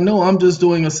 because I know I'm just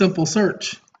doing a simple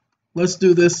search. Let's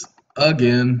do this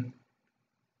again.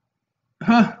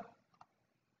 Huh?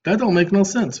 That don't make no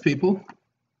sense, people.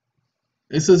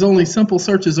 It says only simple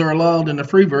searches are allowed in the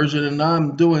free version, and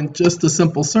I'm doing just a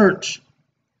simple search.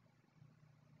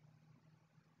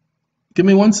 Give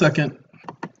me 1 second.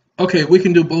 Okay, we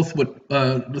can do both with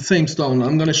the same stone.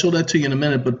 I'm going to show that to you in a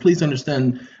minute, but please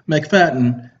understand,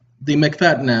 McFadden, the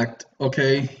McFadden Act,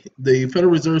 okay, the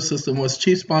Federal Reserve System was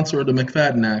chief sponsor of the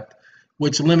McFadden Act,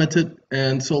 which limited,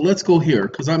 and so let's go here,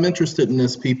 because I'm interested in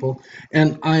this, people,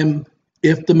 and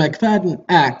if the McFadden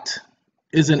Act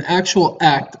is an actual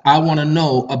act, I want to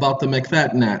know about the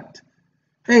McFadden Act.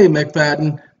 Hey,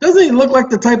 McFadden, doesn't he look like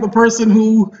the type of person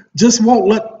who just won't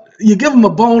let, you give him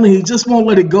a bone and he just won't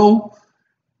let it go?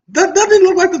 That doesn't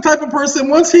look like the type of person,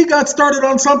 once he got started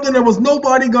on something, there was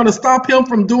nobody going to stop him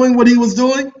from doing what he was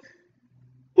doing.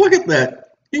 Look at that.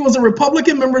 He was a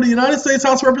Republican member of the United States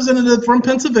House of Representatives from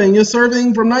Pennsylvania,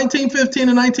 serving from 1915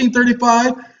 to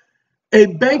 1935. A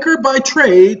banker by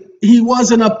trade, he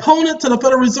was an opponent to the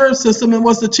Federal Reserve System and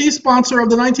was the chief sponsor of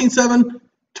the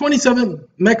 1927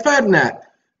 McFadden Act.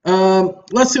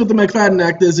 Let's see what the McFadden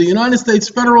Act is. The United States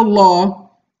federal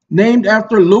law named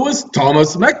after Lewis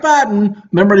Thomas McFadden,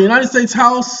 member of the United States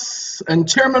House and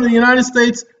chairman of the United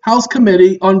States House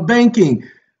Committee on Banking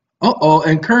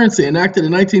and Currency, enacted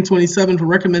in 1927 for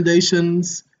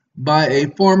recommendations by a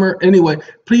former. Anyway,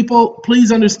 people,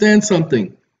 please understand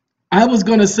something. I was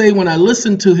going to say when I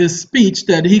listened to his speech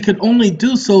that he could only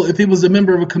do so if he was a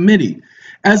member of a committee.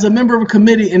 As a member of a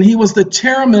committee, and he was the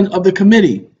chairman of the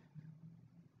committee,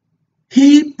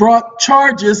 he brought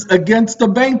charges against the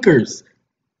bankers.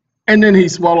 And then he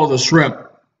swallowed a shrimp.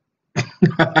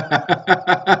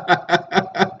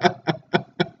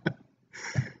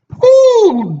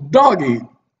 Ooh, doggy.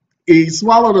 He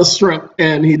swallowed a shrimp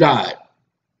and he died.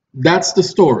 That's the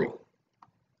story.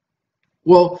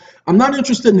 Well, I'm not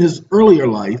interested in his earlier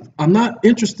life. I'm not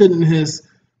interested in his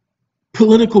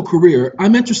political career.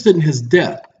 I'm interested in his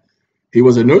death. He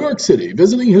was in New York City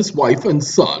visiting his wife and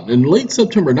son in late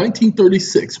September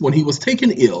 1936 when he was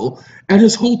taken ill at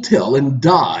his hotel and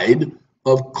died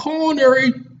of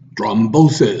coronary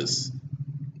thrombosis.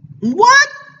 What?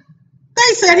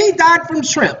 They said he died from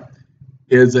shrimp.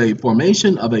 Is a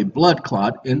formation of a blood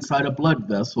clot inside a blood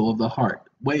vessel of the heart.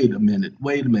 Wait a minute.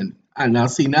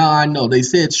 Now I know. They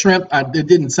said shrimp. It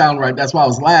didn't sound right. That's why I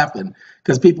was laughing.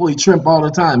 Because people eat shrimp all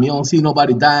the time. You don't see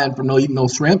nobody dying from eating no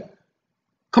shrimp.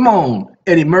 Come on,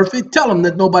 Eddie Murphy. Tell them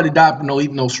that nobody died from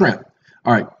eating no shrimp.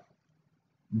 All right.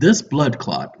 This blood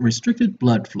clot restricted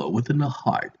blood flow within the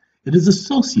heart. It is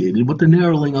associated with the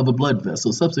narrowing of a blood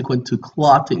vessel subsequent to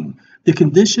clotting. The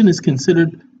condition is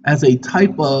considered as a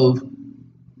type of...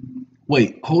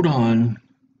 Wait, hold on.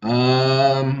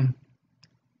 I'm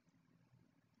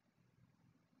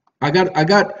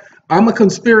a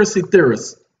conspiracy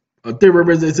theorist. A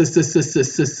theorist,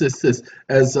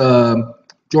 as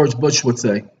George Bush would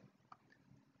say.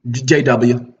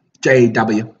 JW.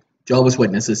 Jehovah's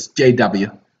Witnesses.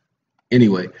 JW.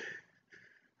 Anyway.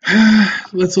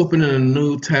 Let's open a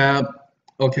new tab.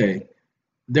 Okay.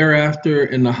 Thereafter,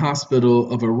 in the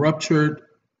hospital of a ruptured...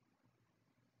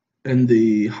 in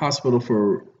the hospital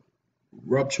for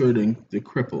ruptured and the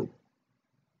crippled.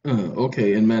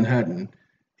 In Manhattan.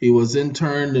 He was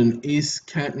interned in East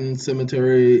Canton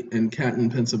Cemetery in Canton,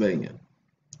 Pennsylvania.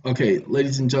 Okay,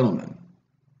 ladies and gentlemen.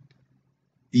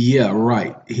 Yeah,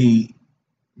 right. He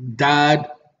died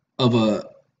of a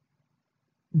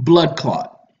blood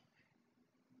clot.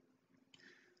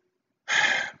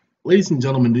 Ladies and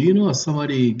gentlemen, do you know if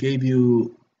somebody gave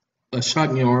you a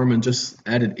shot in your arm and just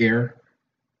added air,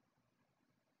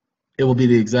 it will be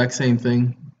the exact same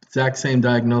thing, exact same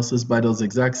diagnosis by those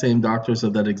exact same doctors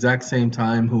of that exact same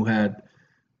time who had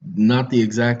not the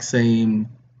exact same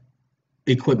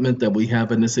equipment that we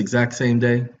have in this exact same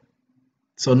day?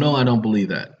 So no, I don't believe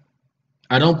that.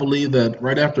 I don't believe that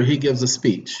right after he gives a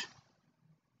speech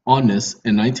on this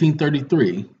in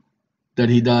 1933, that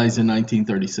he dies in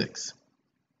 1936.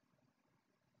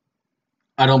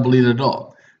 I don't believe it at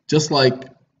all. Just like,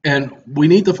 and we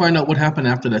need to find out what happened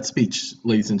after that speech,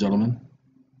 ladies and gentlemen.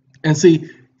 And see,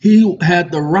 he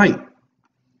had the right,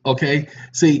 okay?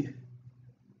 See,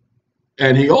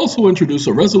 and he also introduced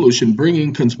a resolution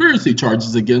bringing conspiracy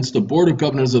charges against the Board of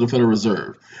Governors of the Federal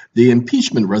Reserve. The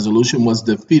impeachment resolution was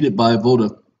defeated by a vote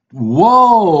of,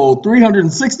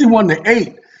 361 to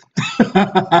 8.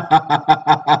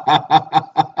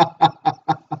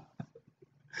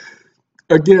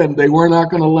 Again, they were not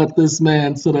going to let this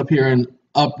man sit up here and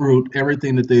uproot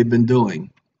everything that they've been doing.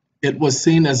 It was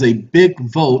seen as a big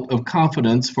vote of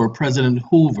confidence for President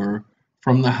Hoover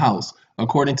from the House.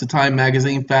 According to Time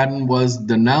magazine, McFadden was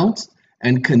denounced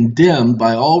and condemned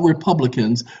by all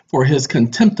Republicans for his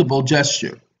contemptible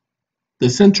gesture. The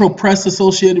Central Press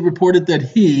Associated reported that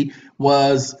he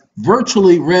was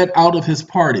virtually read out of his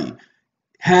party,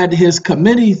 had his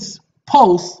committee's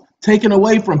posts taken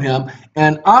away from him,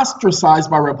 and ostracized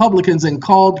by Republicans and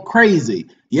called crazy.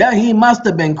 Yeah, he must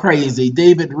have been crazy.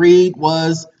 David Reed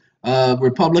was a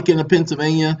Republican of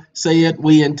Pennsylvania. Say it,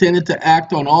 we intended to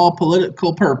act on all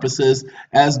political purposes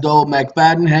as though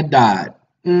McFadden had died.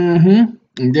 And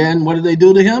then what did they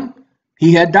do to him?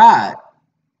 He had died.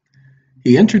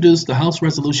 He introduced the House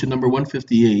Resolution number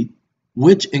 158,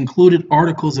 which included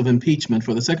articles of impeachment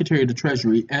for the Secretary of the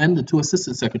Treasury and the two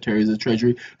Assistant Secretaries of the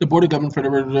Treasury, the Board of Government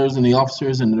Federal Reserves, and the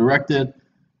officers and the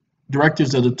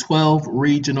directors of the 12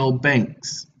 regional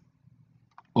banks.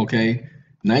 Okay.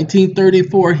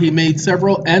 1934, he made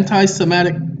several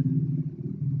anti-Semitic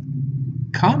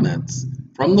comments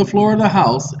from the floor of the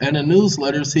House and in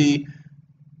newsletters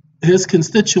his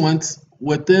constituents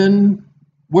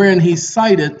wherein he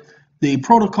cited the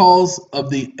protocols of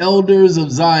the Elders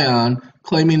of Zion,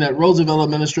 claiming that Roosevelt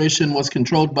administration was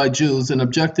controlled by Jews, and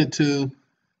objected to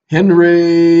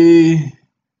Henry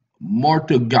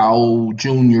Mortugau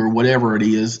Jr., whatever it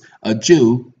is, a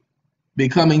Jew,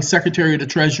 becoming Secretary of the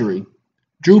Treasury.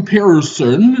 Drew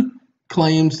Pearson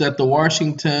claims that the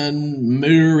Washington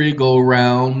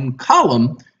merry-go-round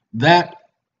column that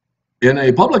in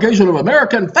a publication of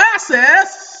American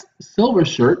Fascists, silver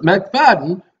shirt,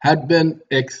 McFadden, had been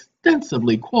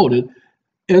extensively quoted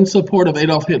in support of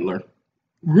Adolf Hitler.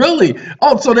 Really?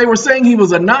 Oh, so they were saying he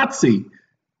was a Nazi.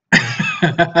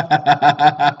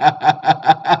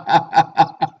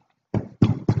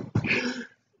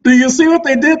 Do you see what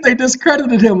they did? They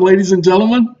discredited him, ladies and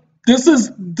gentlemen. This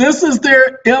is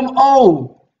their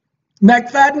MO.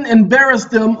 McFadden embarrassed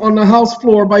them on the House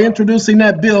floor by introducing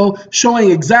that bill,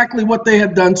 showing exactly what they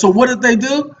had done. So what did they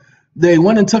do? They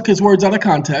went and took his words out of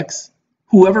context.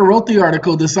 Whoever wrote the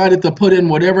article decided to put in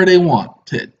whatever they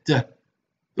wanted. The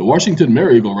Washington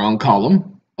merry-go-round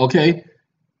column, okay?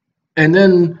 And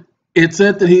then it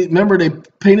said that remember, they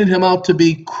painted him out to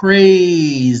be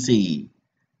crazy.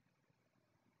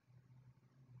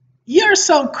 You're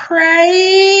so crazy.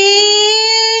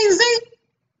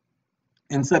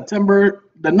 In September,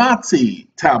 the Nazi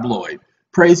tabloid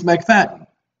praised McFadden.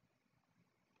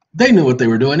 They knew what they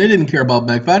were doing. They didn't care about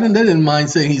McFadden. They didn't mind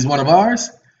saying he's one of ours.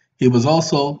 He was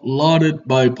also lauded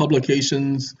by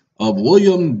publications of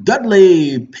William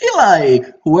Dudley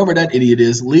Pillay, whoever that idiot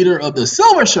is, leader of the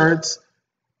Silver Shirts,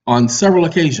 on several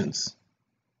occasions.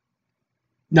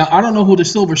 Now, I don't know who the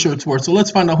Silver Shirts were, so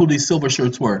let's find out who these Silver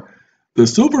Shirts were. The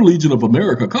Silver Legion of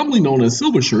America, commonly known as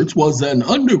Silver Shirts, was an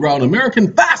underground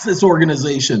American fascist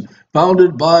organization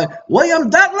founded by William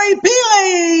Dudley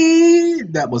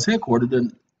Pillay that was headquartered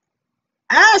in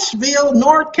Asheville,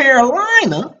 North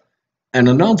Carolina, and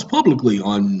announced publicly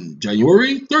on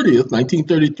January 30th,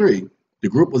 1933. The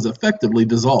group was effectively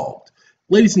dissolved.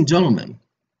 Ladies and gentlemen,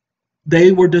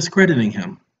 they were discrediting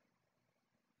him.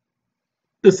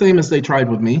 The same as they tried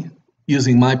with me,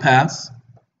 using my past,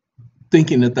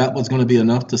 thinking that that was going to be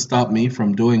enough to stop me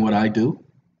from doing what I do,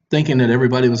 thinking that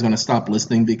everybody was going to stop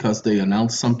listening because they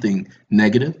announced something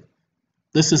negative.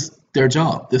 This is their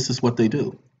job. This is what they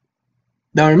do.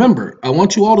 Now remember, I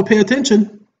want you all to pay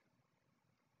attention.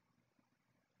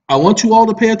 I want you all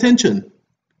to pay attention.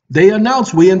 They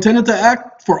announced we intended to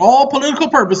act for all political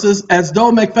purposes as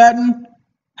though McFadden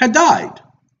had died.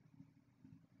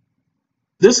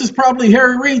 This is probably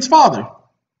Harry Reid's father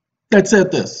that said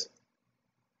this.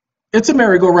 It's a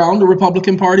merry-go-round, the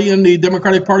Republican Party and the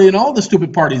Democratic Party and all the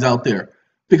stupid parties out there,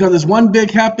 because it's one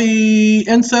big happy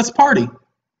incest party.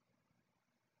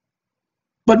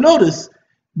 But notice,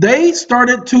 they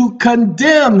started to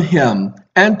condemn him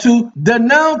and to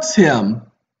denounce him,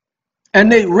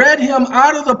 and they read him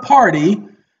out of the party,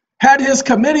 had his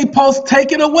committee posts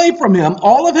taken away from him.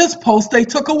 All of his posts they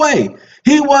took away.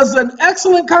 He was an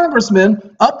excellent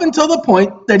congressman up until the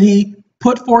point that he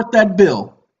put forth that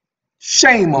bill.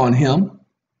 Shame on him.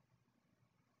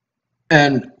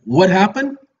 And what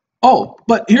happened? Oh,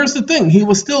 but here's the thing. He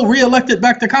was still reelected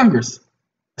back to Congress.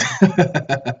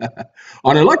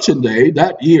 On election day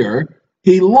that year,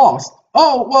 he lost.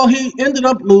 Oh, well, he ended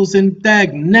up losing,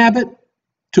 dag nabbit,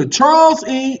 to Charles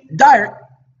E.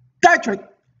 Dietrich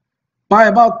by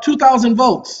about 2,000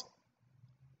 votes.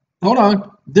 Hold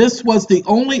on. This was the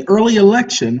only early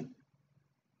election.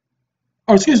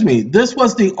 This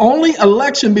was the only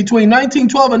election between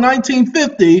 1912 and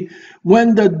 1950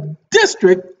 when the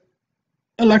district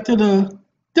elected a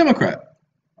Democrat.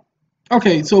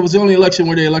 Okay, so it was the only election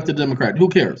where they elected a Democrat. Who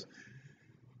cares?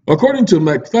 According to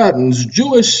McFadden's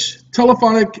Jewish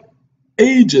telephonic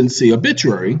agency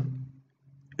obituary,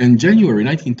 in January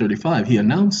 1935, he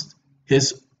announced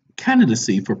his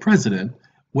candidacy for president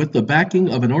with the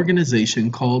backing of an organization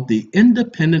called the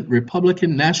Independent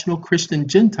Republican National Christian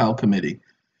Gentile Committee,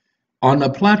 on a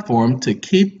platform to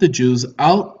keep the Jews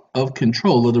out of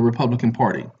control of the Republican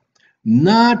Party.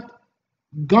 Not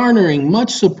garnering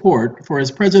much support for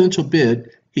his presidential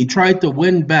bid, he tried to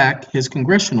win back his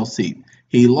congressional seat.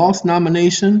 He lost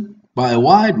nomination by a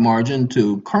wide margin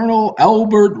to Colonel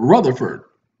Albert Rutherford.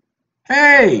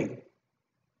 Hey!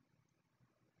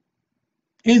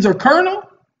 He's a colonel?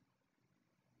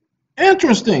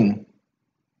 Interesting.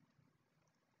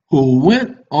 Who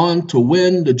went on to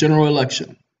win the general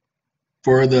election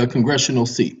for the congressional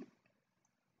seat.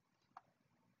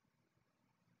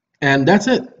 And that's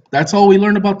it. That's all we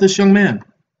learned about this young man.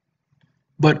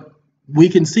 But we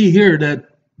can see here that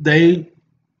they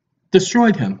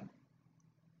destroyed him.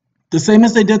 The same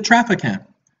as they did Trafficant.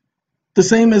 The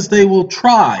same as they will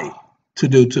try to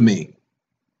do to me.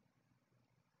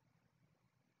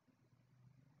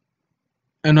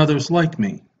 And others like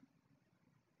me.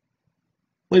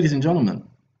 Ladies and gentlemen,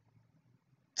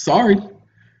 sorry.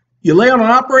 You lay on an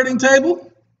operating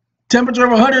table, temperature of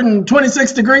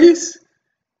 126 degrees,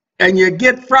 and you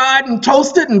get fried and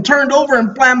toasted and turned over and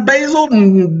flambazed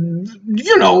and,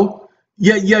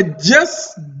 you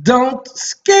just don't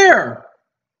scare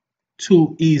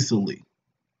too easily.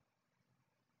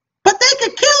 But they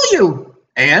could kill you.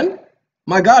 And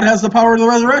my God has the power of the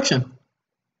resurrection.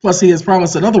 Plus, he has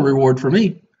promised another reward for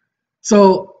me.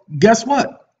 So guess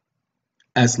what?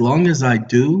 As long as I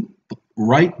do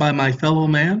right by my fellow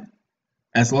man,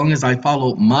 as long as I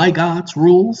follow my God's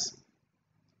rules,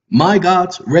 my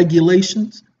God's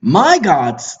regulations, my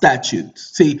God's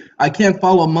statutes. See, I can't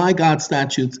follow my God's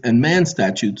statutes and man's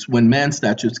statutes when man's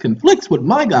statutes conflicts with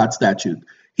my God's statute.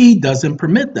 He doesn't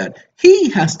permit that. He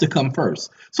has to come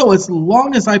first. So as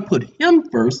long as I put him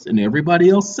first and everybody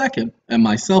else second and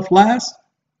myself last,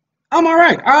 I'm all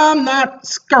right. I'm not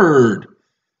scared.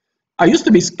 I used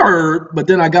to be scared, but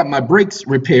then I got my brakes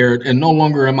repaired and no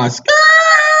longer am I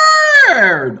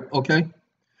scared. Okay?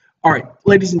 All right,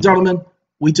 ladies and gentlemen,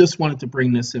 we just wanted to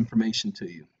bring this information to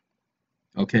you.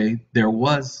 Okay? There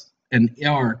was and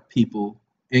are people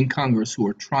in Congress who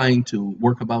are trying to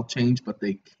work about change, but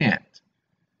they can't.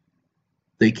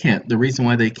 They can't. The reason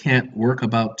why they can't work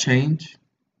about change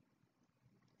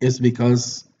is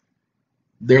because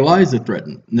their lives are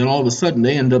threatened. And then all of a sudden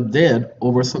they end up dead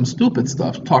over some stupid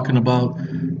stuff, talking about,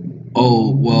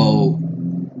 oh, well,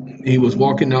 he was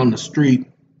walking down the street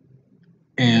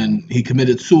and he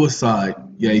committed suicide.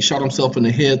 Yeah, he shot himself in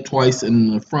the head twice and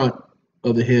in the front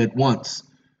of the head once.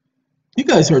 You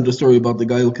guys heard the story about the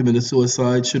guy who committed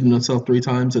suicide, shooting himself 3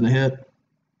 times in the head?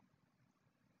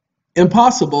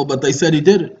 Impossible, but they said he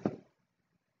did it.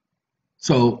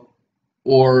 So,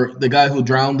 or the guy who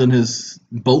drowned in his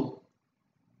boat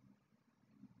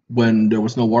when there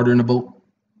was no water in the boat.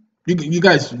 You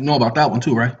guys know about that one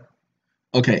too, right?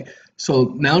 Okay,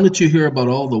 so now that you hear about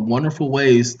all the wonderful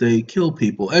ways they kill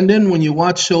people, and then when you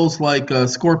watch shows like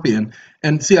Scorpion,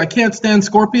 and see, I can't stand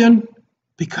Scorpion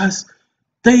because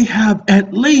they have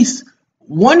at least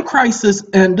one crisis,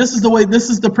 and this is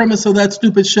the premise of that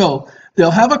stupid show.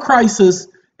 They'll have a crisis,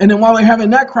 and then while they're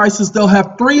having that crisis, they'll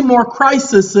have 3 more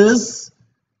crises,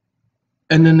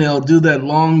 and then they'll do that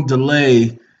long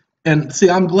delay. And see,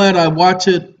 I'm glad I watch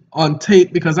it on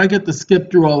tape because I get to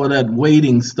skip through all of that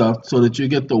waiting stuff so that you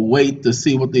get to wait to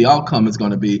see what the outcome is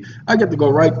going to be. I get to go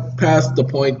right past the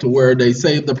point to where they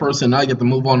save the person. I get to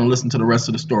move on and listen to the rest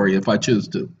of the story if I choose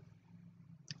to.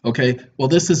 Okay, well,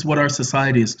 this is what our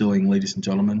society is doing, ladies and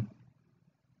gentlemen.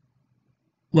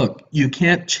 Look, you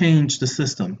can't change the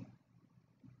system.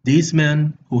 These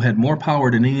men who had more power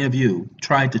than any of you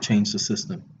tried to change the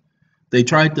system. They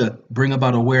tried to bring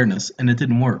about awareness, and it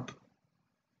didn't work.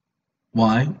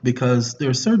 Why? Because there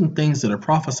are certain things that are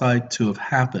prophesied to have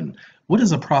happened. What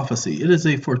is a prophecy? It is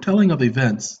a foretelling of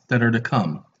events that are to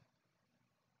come.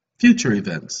 Future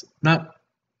events, not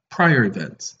prior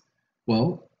events.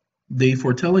 Well, the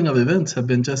foretelling of events have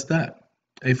been just that,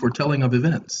 a foretelling of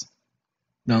events.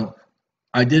 Now,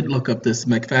 I did look up this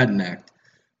McFadden Act.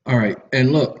 All right,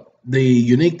 and look, the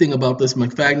unique thing about this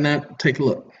McFadden Act, take a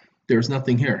look. There's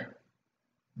nothing here.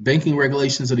 Banking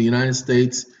regulations of the United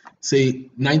States,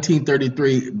 see,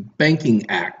 1933 Banking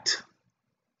Act.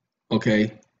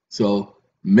 Okay, so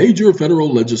major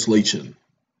federal legislation.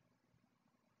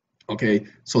 Okay,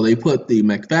 so they put the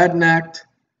McFadden Act,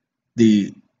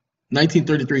 the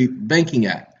 1933 Banking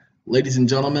Act. Ladies and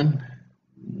gentlemen,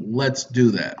 let's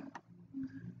do that.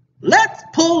 Let's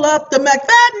pull up the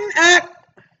McFadden Act.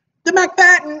 The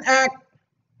McFadden Act.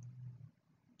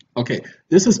 Okay,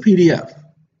 this is PDF.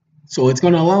 So it's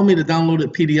going to allow me to download a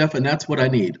PDF, and that's what I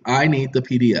need. I need the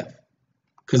PDF.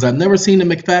 Because I've never seen the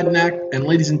McFadden Act, and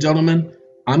ladies and gentlemen,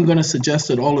 I'm going to suggest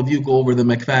that all of you go over the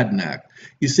McFadden Act.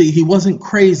 You see, he wasn't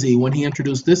crazy when he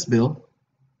introduced this bill,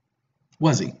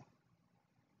 was he?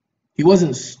 He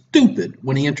wasn't stupid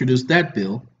when he introduced that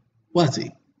bill, was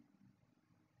he?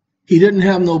 He didn't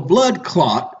have no blood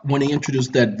clot when he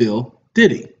introduced that bill,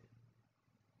 did he?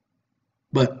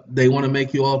 But they want to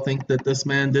make you all think that this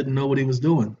man didn't know what he was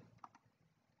doing,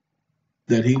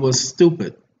 that he was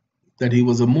stupid, that he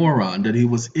was a moron, that he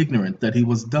was ignorant, that he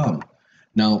was dumb.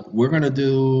 Now, we're going to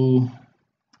do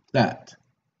that.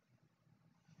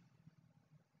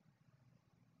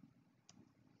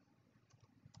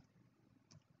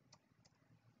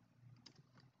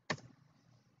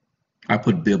 I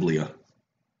put Biblia.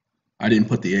 I didn't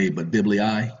put the A, but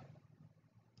Biblii.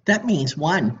 That means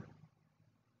one.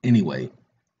 Anyway.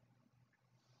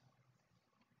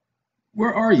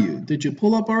 Where are you? Did you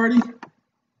pull up already?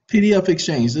 PDF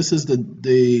Exchange. This is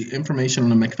the information on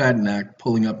the McFadden Act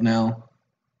pulling up now.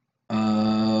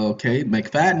 Okay,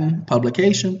 McFadden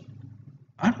publication.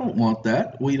 I don't want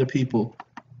that. We the people.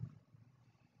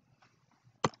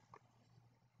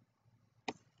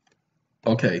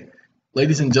 Okay,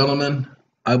 ladies and gentlemen,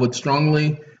 I would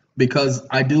strongly, because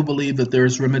I do believe that there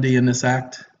is remedy in this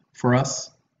act for us.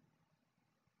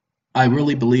 I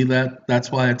really believe that.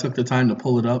 That's why I took the time to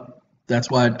pull it up. That's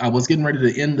why I was getting ready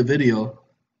to end the video.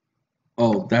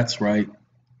 Oh, that's right.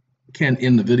 Can't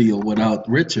end the video without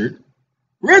Richard.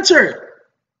 Richard,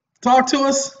 talk to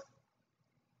us.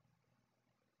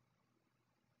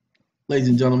 Ladies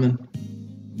and gentlemen,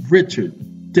 Richard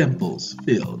Dimples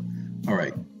Field. All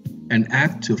right. An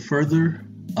act to further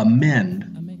amend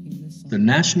the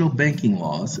national banking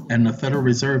laws and the Federal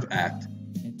Reserve Act,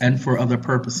 and for other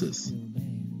purposes.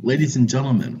 Ladies and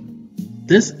gentlemen,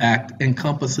 this act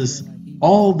encompasses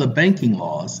all the banking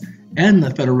laws and the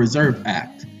Federal Reserve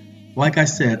Act. Like I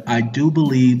said, I do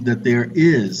believe that there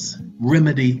is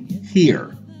remedy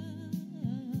here.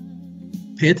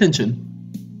 Pay attention.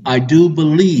 I do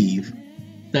believe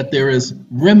that there is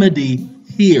remedy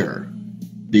here.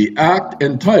 The act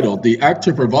entitled the Act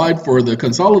to Provide for the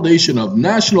Consolidation of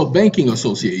National Banking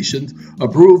Associations,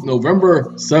 approved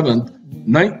November 7th,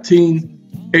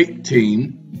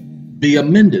 1918, be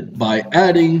amended by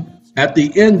adding at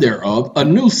the end thereof a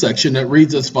new section that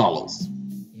reads as follows.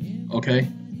 Okay?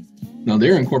 Now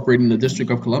they're incorporating the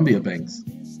District of Columbia banks.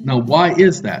 Now why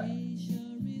is that?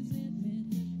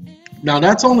 Now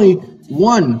that's only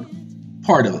one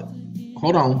part of it.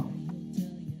 Hold on.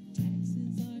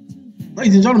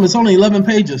 Ladies and gentlemen, it's only 11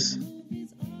 pages.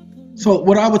 So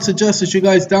what I would suggest is you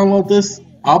guys download this.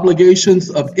 Obligations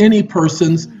of any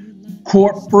person's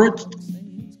corporate,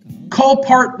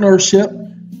 co-partnership,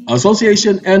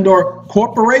 association, and or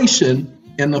corporation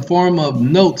in the form of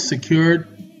notes secured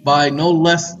by no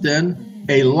less than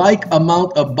a like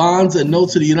amount of bonds and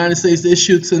notes of the United States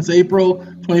issued since April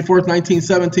 24th,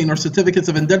 1917, or certificates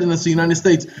of indebtedness to the United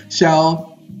States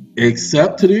shall,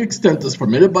 except to the extent as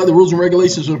permitted by the rules and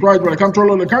regulations prescribed by the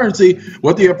Comptroller of the Currency,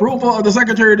 with the approval of the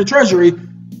Secretary of the Treasury,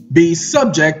 be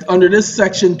subject under this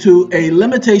section to a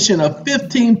limitation of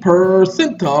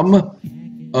 15%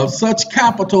 of such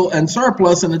capital and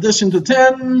surplus, in addition to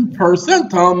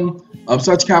 10% of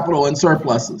such capital and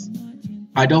surpluses.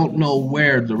 I don't know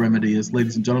where the remedy is,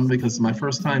 ladies and gentlemen, because it's my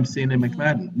first time seeing a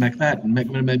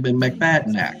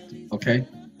McFadden Act, okay?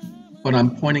 But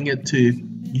I'm pointing it to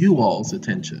you all's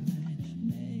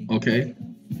attention, okay?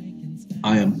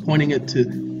 I am pointing it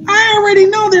to, I already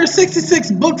know there are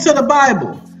 66 books of the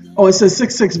Bible. Oh, it says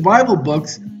 66 Bible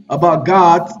books about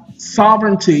God's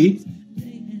sovereignty,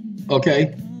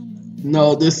 okay?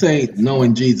 No, this ain't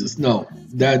knowing Jesus. No,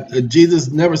 that Jesus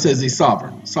never says he's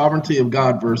sovereign. Sovereignty of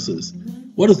God versus,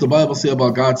 what does the Bible say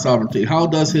about God's sovereignty? How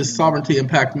does his sovereignty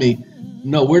impact me?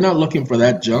 No, we're not looking for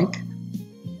that junk.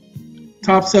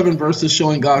 Top 7 verses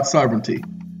showing God's sovereignty.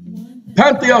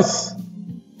 Pantheos!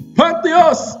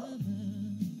 Pantheos!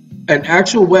 An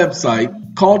actual website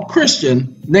called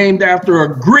Christian, named after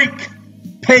a Greek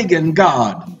pagan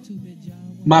god.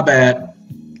 My bad.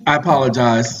 I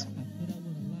apologize.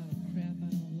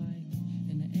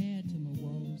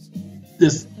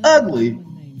 This ugly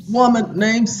woman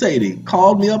named Sadie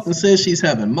called me up and said she's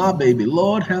having my baby.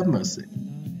 Lord have mercy.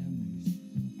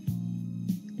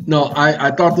 No,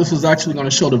 I thought this was actually going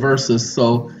to show the verses.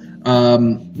 So,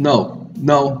 no.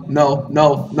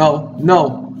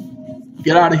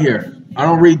 Get out of here. I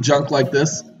don't read junk like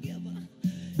this.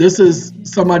 This is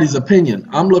somebody's opinion.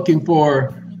 I'm looking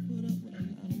for,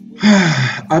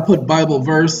 I put Bible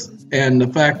verse, and the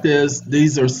fact is,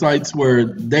 these are sites where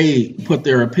they put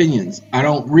their opinions. I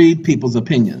don't read people's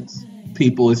opinions.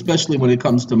 People, especially when it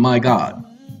comes to my God.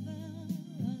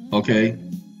 Okay?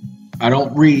 I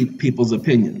don't read people's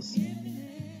opinions.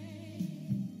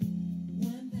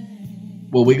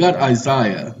 Well, we got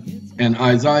Isaiah, and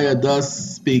Isaiah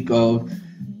does speak of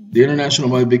the international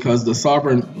way because the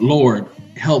sovereign Lord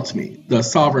helped me. The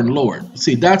sovereign Lord.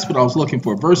 See, that's what I was looking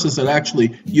for. Verses that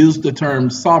actually use the term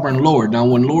sovereign Lord. Now,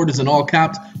 when Lord is in all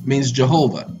caps, it means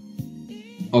Jehovah.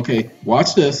 Okay,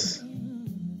 watch this,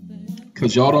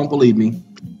 because y'all don't believe me.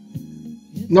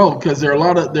 No, because there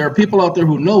are people out there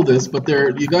who know this, but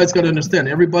you guys got to understand,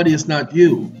 everybody is not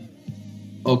you.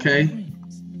 Okay?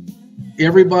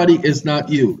 Everybody is not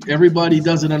you. Everybody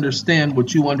doesn't understand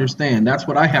what you understand. That's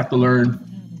what I have to learn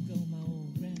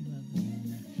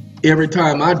every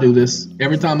time I do this,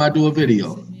 every time I do a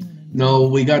video. No,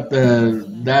 we got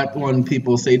that one,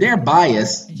 people say they're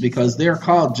biased because they're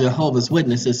called Jehovah's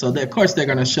Witnesses, so of course they're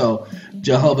going to show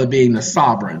Jehovah being the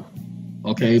sovereign.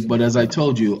 Okay, but as I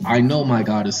told you, I know my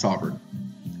God is sovereign.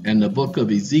 And the book of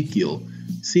Ezekiel,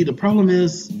 see, the problem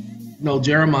is, no,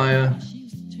 Jeremiah,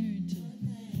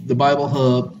 the Bible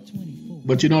Hub,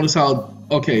 but you notice how,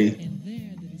 okay,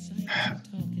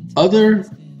 other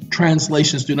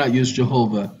translations do not use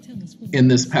Jehovah in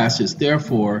this passage.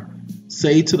 Therefore,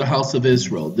 say to the house of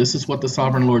Israel, this is what the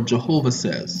sovereign Lord Jehovah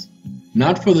says,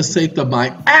 not for the sake of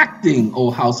my acting, O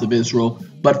house of Israel,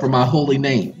 but for my holy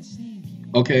name.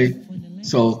 Okay,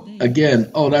 So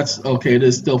again, oh, that's okay. It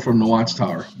is still from the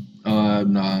Watchtower.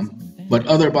 But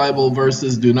other Bible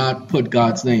verses do not put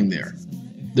God's name there.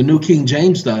 The New King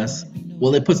James does.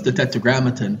 Well, it puts the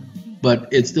Tetragrammaton,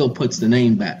 but it still puts the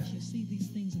name back.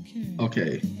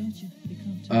 Okay.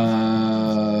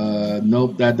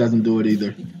 Nope, that doesn't do it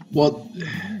either. Well,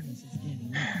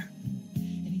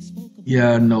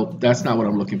 yeah, nope, that's not what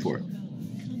I'm looking for.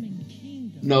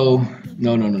 No.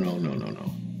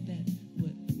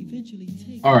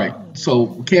 All right, so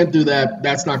we can't do that.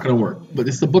 That's not going to work. But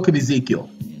it's the book of Ezekiel.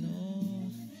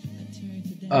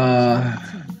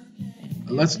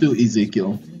 Let's do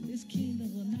Ezekiel.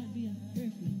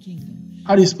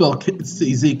 How do you spell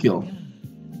Ezekiel?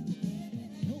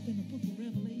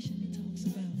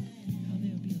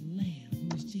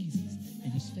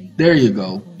 There you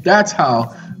go. That's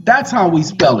how we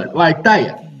spell it, like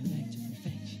that.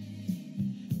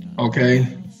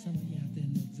 Okay.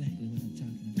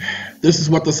 This is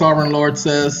what the sovereign Lord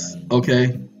says,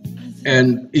 okay?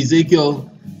 And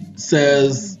Ezekiel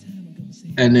says,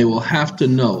 and they will have to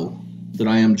know that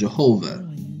I am Jehovah.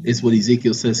 It's what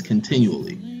Ezekiel says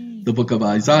continually. The book of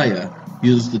Isaiah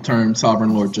uses the term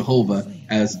sovereign Lord Jehovah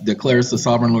as declares the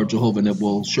sovereign Lord Jehovah, and it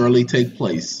will surely take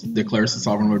place, declares the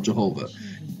sovereign Lord Jehovah.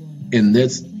 And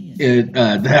this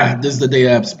is the day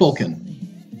I have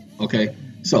spoken. Okay?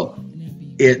 So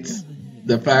it's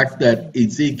the fact that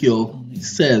Ezekiel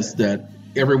says that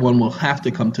everyone will have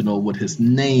to come to know what his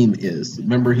name is.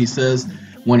 Remember, he says,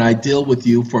 when I deal with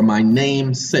you for my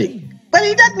name's sake. But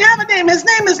he doesn't have a name. His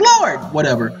name is Lord.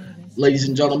 Whatever. Ladies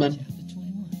and gentlemen,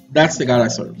 that's the God I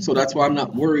serve. So that's why I'm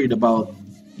not worried about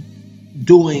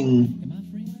doing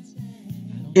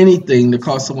anything to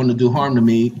cause someone to do harm to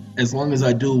me, as long as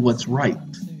I do what's right.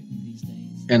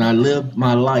 And I live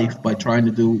my life by trying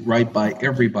to do right by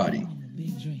everybody.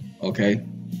 Okay?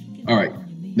 All right.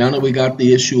 Now that we got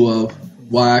the issue of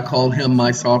why I call him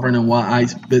my sovereign, and why I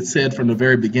said from the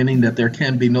very beginning that there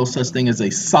can be no such thing as a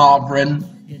sovereign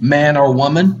man or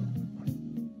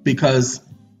woman, because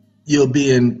you'll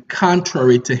be in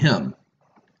contrary to him.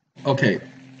 Okay.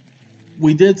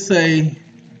 We did say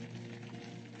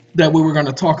that we were going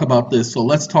to talk about this, so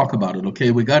let's talk about it,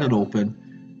 okay? We got it open.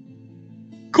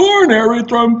 Coronary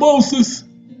thrombosis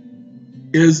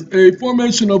is a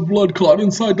formation of blood clot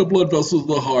inside the blood vessels of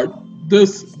the heart.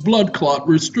 This blood clot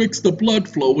restricts the blood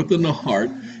flow within the heart.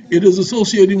 It is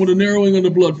associated with a narrowing of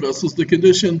the blood vessels. The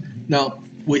condition, now,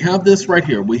 we have this right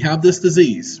here. We have this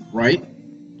disease, right?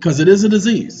 Because it is a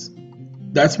disease.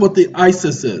 That's what the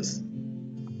ISIS is,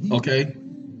 okay?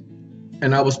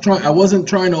 And I wasn't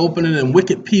trying to open it in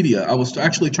Wikipedia. I was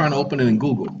actually trying to open it in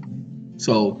Google.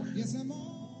 So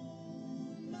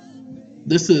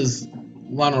this is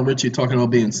Lionel Richie talking about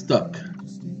being stuck.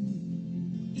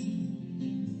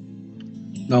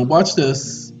 Now watch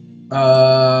this.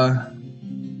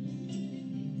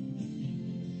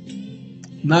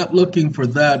 Not looking for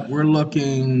that. We're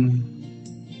looking.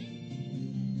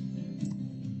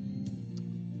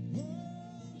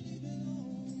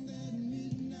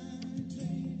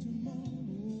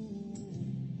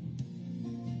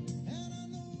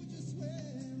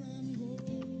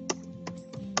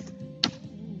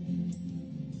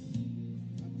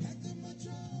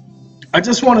 I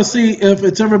just want to see if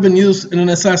it's ever been used in an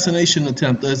assassination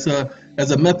attempt as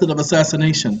a method of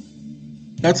assassination.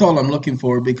 That's all I'm looking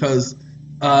for, because,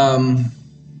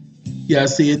 yeah,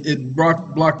 see, it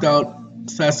blocked out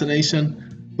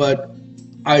assassination, but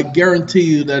I guarantee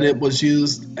you that it was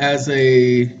used as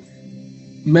a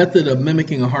method of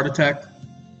mimicking a heart attack.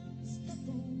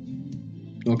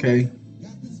 Okay?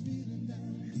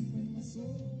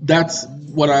 That's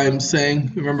what I'm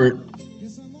saying. Remember,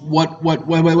 wait,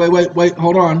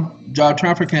 hold on.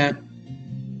 Trafficant,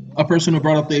 a person who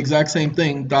brought up the exact same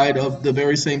thing, died of the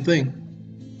very same thing.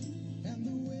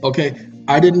 Okay,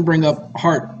 I didn't bring up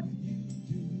heart.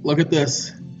 Look at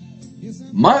this.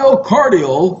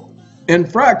 Myocardial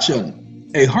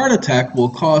infarction. A heart attack will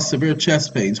cause severe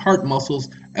chest pains, heart muscles,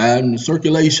 and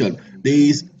circulation.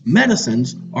 These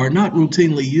medicines are not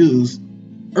routinely used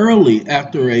early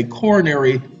after a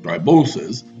coronary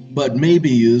thrombosis, but may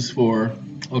be used for...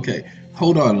 Okay,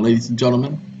 hold on, ladies and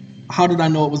gentlemen. How did I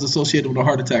know it was associated with a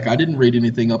heart attack? I didn't read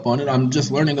anything up on it. I'm just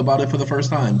learning about it for the first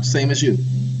time, same as you.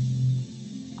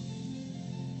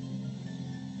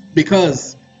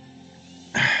 Because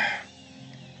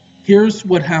here's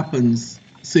what happens.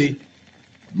 See,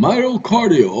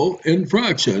 myocardial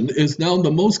infarction is now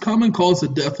the most common cause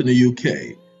of death in the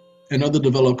UK and other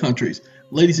developed countries.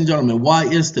 Ladies and gentlemen, why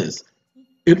is this?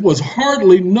 It was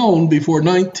hardly known before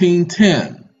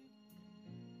 1910.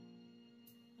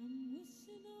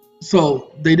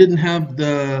 So they didn't have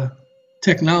the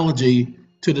technology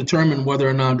to determine whether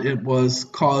or not it was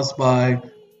caused by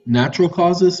natural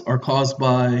causes or caused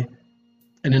by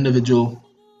an individual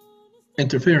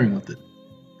interfering with it.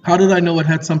 How did I know it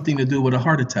had something to do with a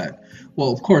heart attack?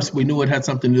 Well, of course, we knew it had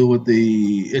something to do with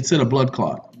it said a blood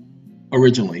clot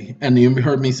originally, and you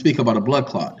heard me speak about a blood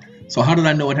clot. So how did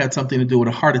I know it had something to do with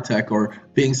a heart attack or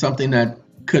being something that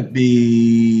could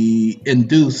be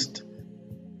induced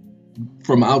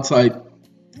from outside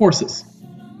forces?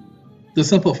 The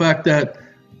simple fact that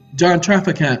John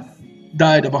Trafficant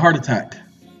died of a heart attack.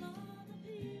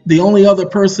 The only other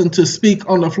person to speak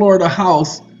on the floor of the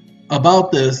House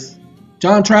about this,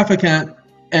 John Trafficant,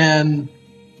 and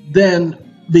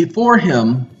then before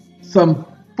him, some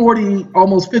 40,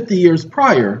 almost 50 years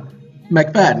prior,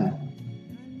 McFadden.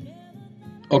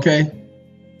 Okay?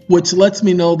 Which lets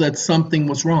me know that something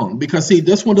was wrong. Because see,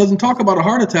 this one doesn't talk about a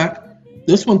heart attack.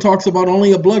 This one talks about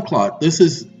only a blood clot. This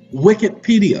is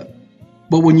Wikipedia.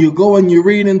 But when you go and you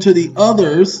read into the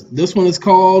others, this one is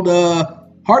called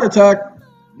Heart Attack,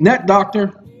 Net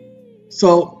Doctor.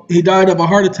 So he died of a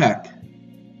heart attack.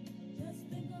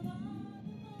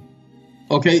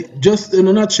 Okay, just in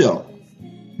a nutshell.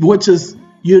 Which is,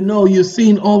 you've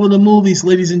seen all of the movies,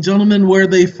 ladies and gentlemen, where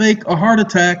they fake a heart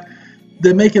attack.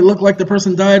 They make it look like the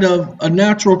person died of a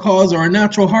natural cause or a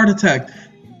natural heart attack.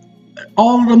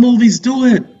 All of the movies do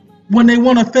it. When they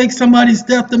want to fake somebody's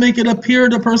death to make it appear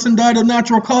the person died of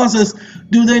natural causes,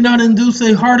 do they not induce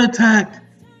a heart attack?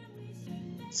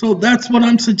 So that's what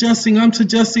I'm suggesting. I'm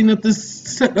suggesting that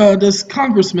this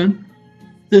congressman,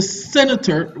 this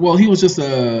senator, well, he was just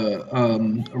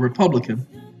a Republican.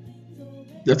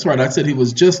 That's right, I said he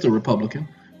was just a Republican.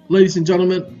 Ladies and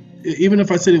gentlemen, even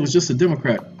if I said he was just a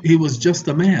Democrat, he was just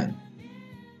a man.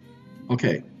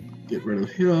 Okay, get rid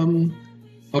of him.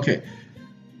 Okay.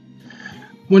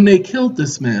 When they killed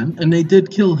this man, and they did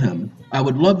kill him, I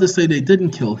would love to say they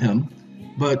didn't kill him,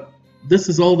 but this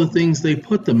is all the things they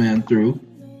put the man through.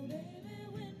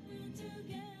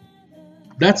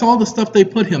 That's all the stuff they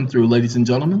put him through, ladies and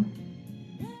gentlemen.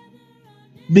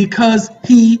 Because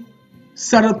he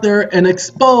sat up there and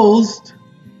exposed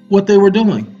what they were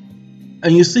doing.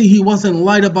 And you see, he wasn't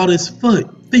light about his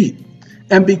feet.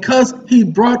 And because he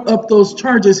brought up those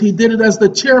charges, he did it as the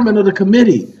chairman of the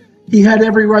committee. He had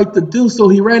every right to do so.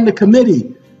 He ran the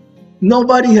committee.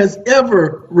 Nobody has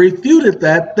ever refuted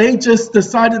that. They just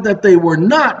decided that they were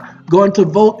not going to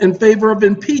vote in favor of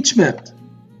impeachment.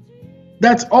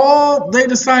 That's all. They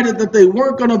decided that they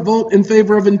weren't going to vote in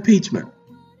favor of impeachment.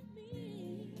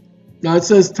 Now it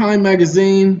says Time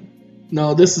Magazine.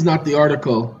 No, this is not the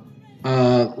article.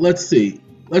 Let's see.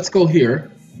 Let's go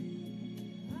here.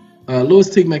 Louis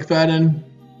T. McFadden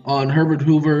on Herbert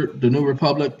Hoover, The New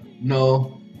Republic.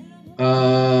 No.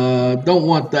 Don't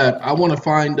want that. I want to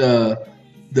find the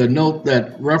note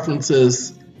that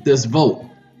references this vote.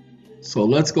 So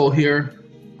let's go here.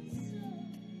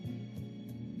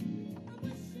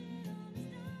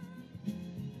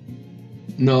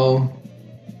 No.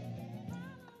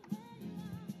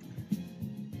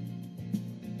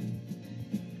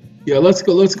 Yeah, let's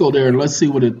go there and let's see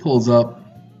what it pulls up.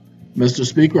 Mr.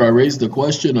 Speaker, I raised the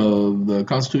question of the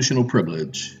constitutional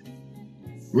privilege.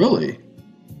 Really?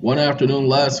 One afternoon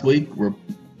last week,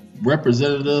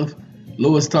 Representative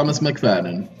Louis Thomas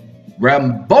McFadden,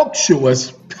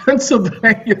 rambunctious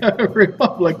Pennsylvania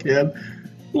Republican,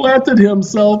 planted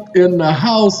himself in the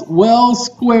House well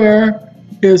square,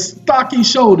 his stocky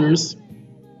shoulders,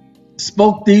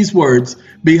 spoke these words.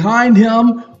 Behind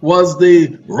him was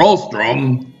the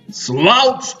rostrum,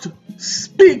 slouched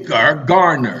Speaker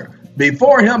Garner.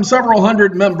 Before him, several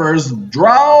hundred members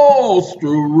drowsed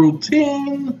through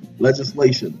routine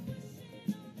legislation.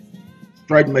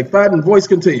 Strident McFadden voice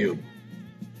continued.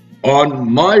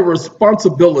 On my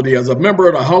responsibility as a member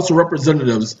of the House of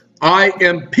Representatives, I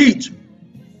impeach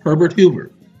Herbert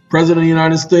Hoover, President of the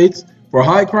United States, for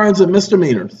high crimes and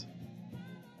misdemeanors,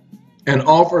 and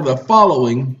offer the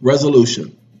following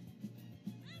resolution.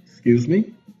 Excuse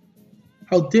me?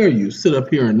 How dare you sit up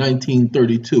here in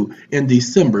 1932 in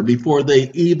December before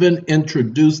they even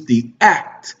introduced the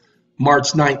Act,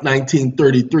 March 9,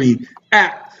 1933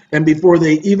 Act, and before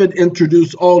they even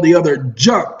introduced all the other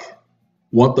junk.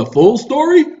 Want the full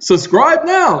story? Subscribe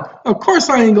now. Of course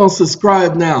I ain't gonna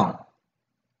subscribe now.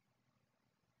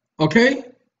 Okay?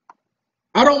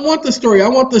 I don't want the story. I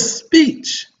want the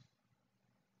speech.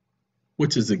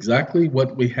 Which is exactly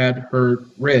what we had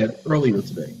read earlier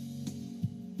today.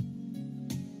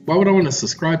 Why would I want to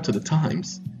subscribe to the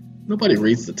Times? Nobody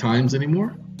reads the Times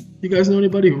anymore. You guys know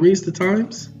anybody who reads the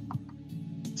Times?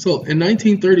 So in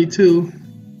 1932,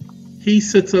 he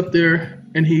sits up there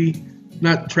and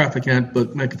not Trafficant,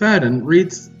 but McFadden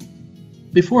reads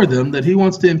before them that he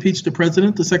wants to impeach the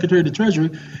president, the secretary of the treasury.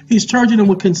 He's charging them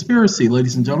with conspiracy,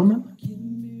 ladies and gentlemen.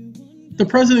 The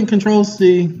president controls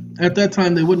at that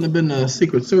time they wouldn't have been the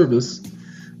Secret Service,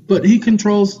 but he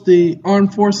controls the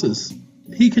armed forces.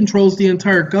 He controls the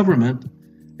entire government.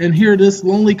 And here this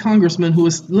lonely congressman who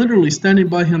is literally standing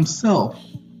by himself,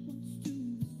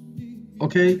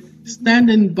 okay,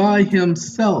 standing by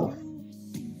himself,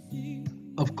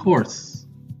 of course.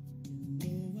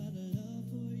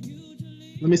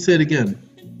 Let me say it again.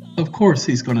 Of course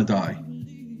he's going to die.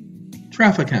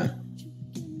 Trafficant.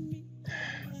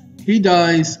 He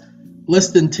dies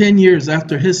less than 10 years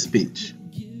after his speech.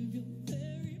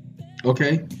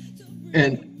 Okay?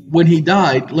 And when he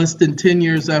died, less than 10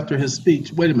 years after his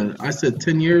speech. Wait a minute. I said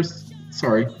 10 years?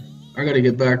 Sorry. I got to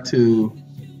get back to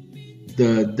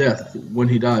the death when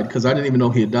he died, because I didn't even know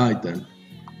he had died then.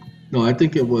 No, I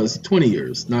think it was 20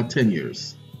 years, not 10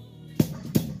 years.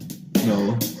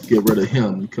 No, get rid of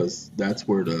him, because that's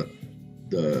where the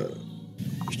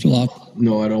Still up.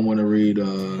 No, I don't want to read.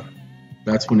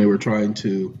 That's when they were trying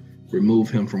to remove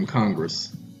him from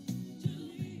Congress.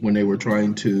 When they were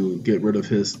trying to get rid of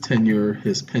his tenure,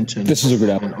 his pension, this is a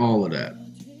good and all of that.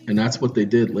 And that's what they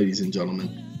did, ladies and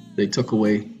gentlemen. They took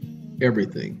away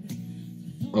everything.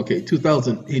 Okay,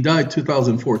 he died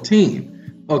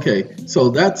 2014. Okay, so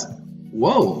that's,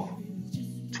 whoa,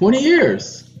 20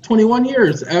 years, 21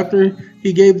 years after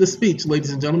he gave the speech, ladies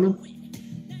and gentlemen.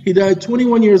 He died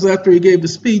 21 years after he gave the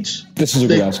speech. This is a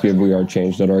Grudowski of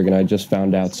WeAreChange.org, and I just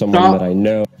found out someone that I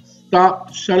know.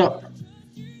 Stop, shut up.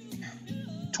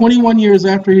 21 years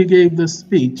after he gave the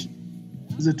speech,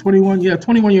 is it 21? Yeah,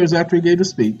 21 years after he gave the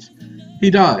speech, he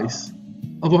dies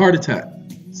of a heart attack,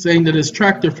 saying that his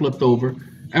tractor flipped over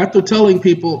after telling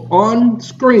people on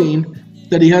screen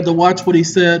that he had to watch what he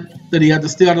said, that he had to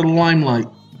stay out of the limelight,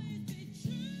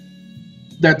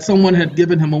 that someone had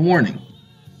given him a warning.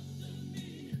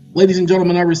 Ladies and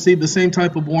gentlemen, I received the same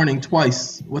type of warning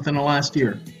twice within the last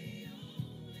year.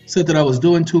 Said that I was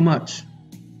doing too much.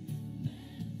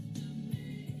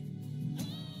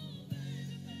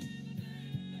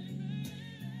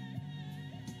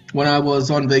 When I was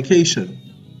on vacation,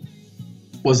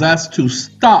 was asked to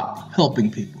stop helping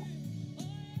people.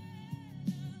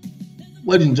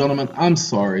 Ladies and gentlemen, I'm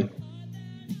sorry,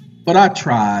 but I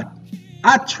tried.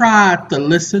 I tried to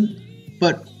listen,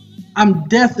 but I'm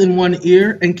deaf in one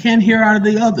ear and can't hear out of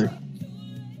the other.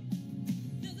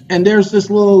 And there's this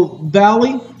little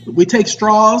valley. We take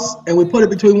straws and we put it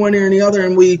between one ear and the other,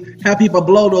 and we have people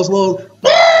blow those little,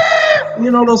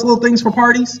 those little things for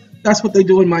parties. That's what they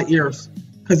do in my ears,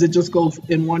 because it just goes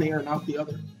in one ear and out the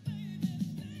other.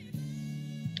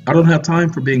 I don't have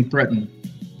time for being threatened.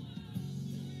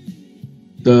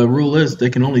 The rule is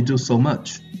they can only do so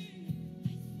much.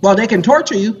 Well, they can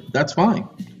torture you. That's fine.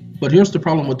 But here's the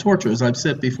problem with torture, as I've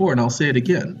said before, and I'll say it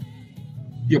again.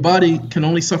 Your body can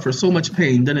only suffer so much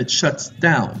pain, then it shuts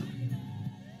down.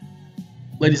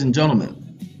 Ladies and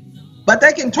gentlemen. But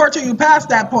they can torture you past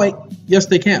that point. Yes,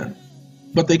 they can.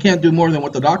 But they can't do more than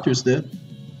what the doctors did.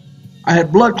 I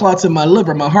had blood clots in my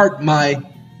liver, my heart, my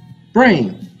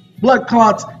brain. Blood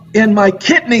clots in my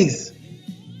kidneys.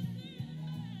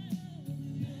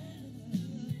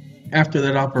 After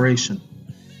that operation.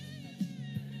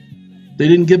 They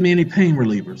didn't give me any pain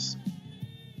relievers.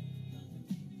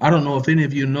 I don't know if any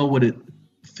of you know what it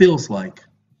feels like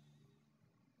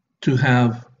to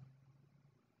have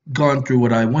gone through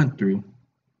what I went through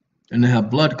and to have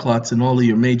blood clots in all of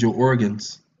your major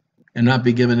organs and not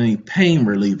be given any pain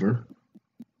reliever.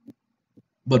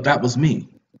 But that was me.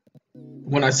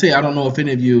 When I say I don't know if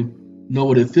any of you know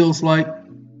what it feels like,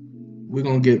 we're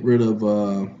going to get rid of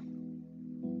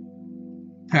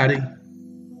Patty.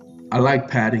 I like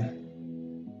Patty.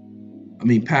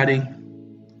 Patty,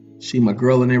 she my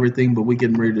girl and everything, but we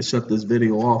getting ready to shut this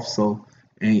video off, so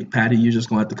Patty, you're just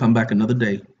going to have to come back another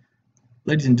day.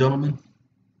 Ladies and gentlemen,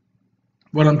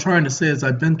 what I'm trying to say is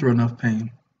I've been through enough pain.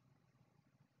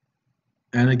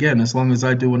 And again, as long as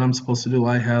I do what I'm supposed to do,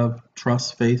 I have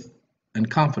trust, faith, and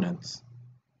confidence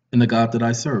in the God that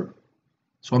I serve.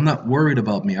 So I'm not worried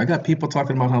about me. I got people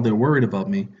talking about how they're worried about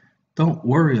me. Don't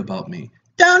worry about me.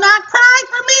 Do not cry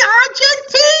for me,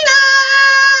 Argentina!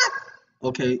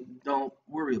 Okay, don't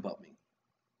worry about me.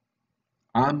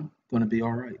 I'm going to be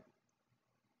all right.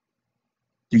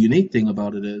 The unique thing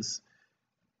about it is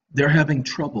they're having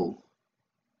trouble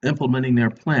implementing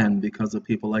their plan because of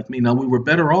people like me. Now, we were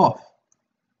better off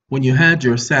when you had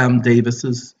your Sam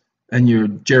Davises and your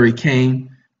Jerry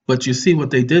Kane, but you see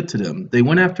what they did to them. They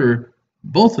went after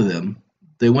both of them.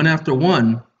 They went after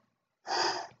one,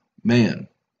 man,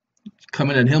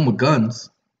 coming at him with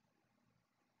guns,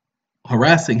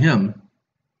 harassing him.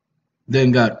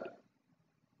 then got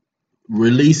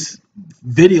released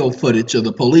video footage of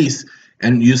the police,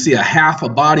 and you see a half a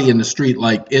body in the street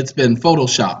like it's been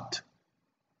photoshopped.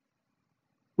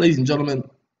 Ladies and gentlemen,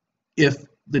 if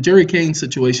the Jerry Kane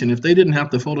situation, if they didn't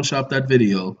have to Photoshop that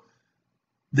video,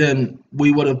 then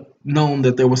we would have known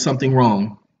that there was something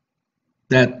wrong,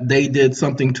 that they did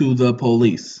something to the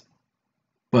police.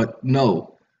 But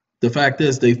no, the fact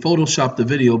is they Photoshopped the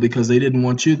video because they didn't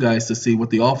want you guys to see what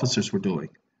the officers were doing,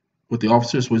 what the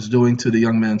officers was doing to the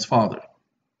young man's father.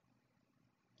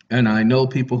 And I know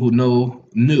people who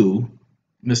knew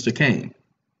Mr. Kane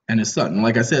and his son.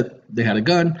 Like I said, they had a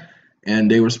gun, and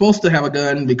they were supposed to have a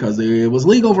gun because it was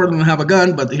legal for them to have a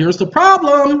gun. But here's the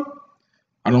problem.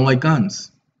 I don't like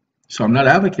guns. So I'm not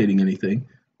advocating anything.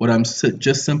 What I'm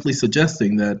just simply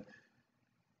suggesting that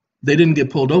they didn't get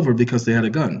pulled over because they had a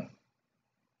gun.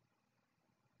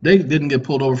 They didn't get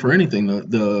pulled over for anything.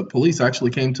 The police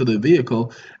actually came to the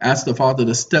vehicle, asked the father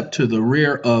to step to the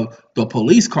rear of the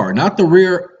police car, not the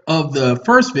rear of the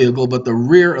first vehicle, but the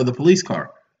rear of the police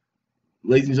car.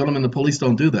 Ladies and gentlemen, the police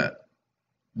don't do that.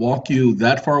 Walk you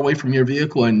that far away from your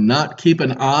vehicle and not keep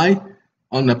an eye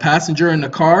on the passenger in the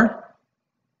car,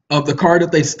 of the car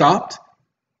that they stopped.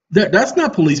 That's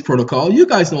not police protocol. You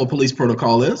guys know what police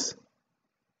protocol is.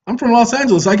 I'm from Los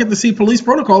Angeles. I get to see police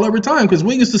protocol every time because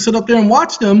we used to sit up there and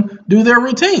watch them do their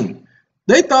routine.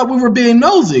 They thought we were being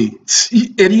nosy.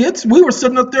 Idiots. We were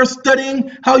sitting up there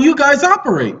studying how you guys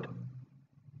operate.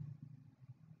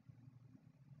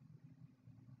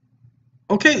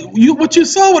 Okay, what you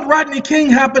saw with Rodney King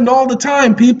happened all the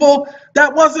time, people.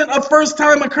 That wasn't a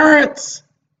first-time occurrence.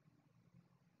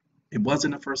 It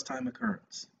wasn't a first-time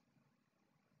occurrence.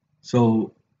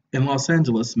 So in Los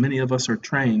Angeles, many of us are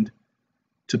trained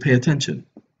to pay attention.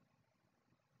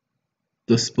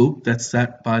 The spook that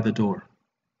sat by the door.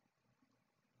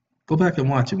 Go back and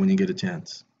watch it when you get a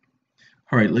chance.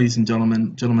 All right, ladies and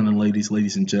gentlemen, and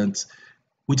ladies and gents,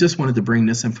 we just wanted to bring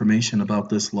this information about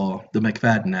this law, the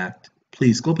McFadden Act.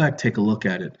 Please go back, take a look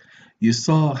at it. You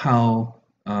saw how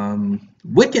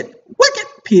Wikipedia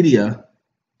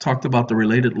talked about the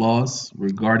related laws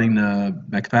regarding the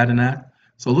McFadden Act.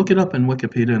 So look it up in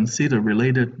Wikipedia and see the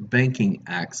related banking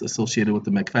acts associated with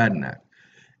the McFadden Act.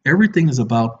 Everything is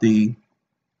about the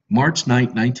March 9,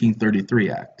 1933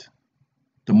 Act.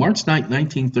 The March 9,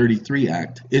 1933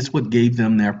 Act is what gave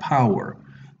them their power.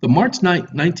 The March 9,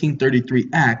 1933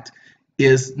 Act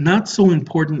is not so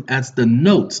important as the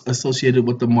notes associated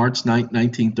with the March 9,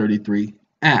 1933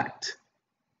 Act.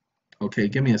 Okay,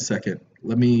 give me a second.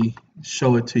 Let me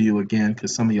show it to you again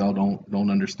because some of y'all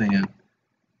don't understand.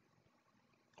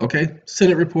 Okay,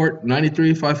 Senate Report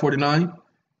 93-549,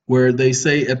 where they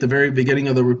say at the very beginning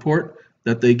of the report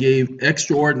that they gave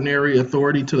extraordinary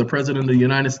authority to the President of the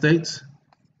United States.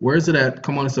 Where is it at?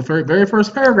 Come on, it's the very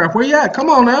first paragraph. Where you at? Come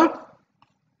on now.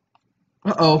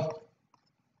 Uh-oh.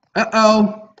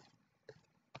 Uh-oh.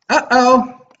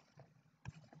 Uh-oh.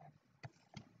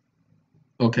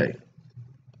 Okay.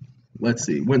 Let's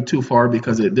see. Went too far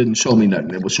because it didn't show me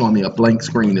nothing. It was showing me a blank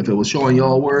screen. If it was showing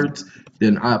y'all words,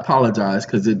 then I apologize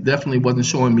because it definitely wasn't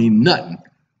showing me nothing.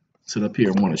 Sit up here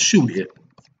and want to shoot it,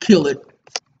 kill it,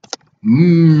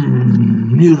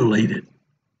 mutilate it.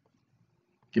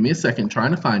 Give me a second.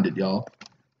 Trying to find it, y'all.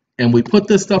 And we put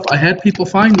this stuff. I had people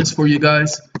find this for you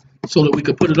guys so that we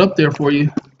could put it up there for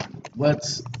you.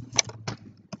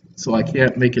 So I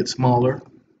can't make it smaller.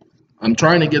 I'm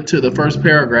trying to get to the first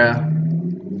paragraph.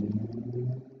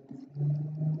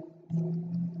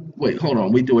 Wait, hold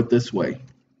on. We do it this way.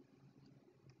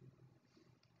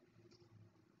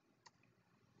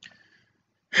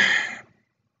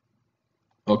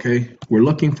 Okay, we're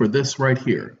looking for this right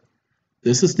here.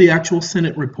 This is the actual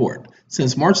Senate report.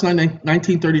 Since March 9,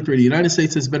 1933, the United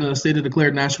States has been in a state of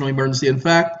declared national emergency. In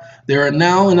fact, there are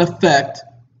now in effect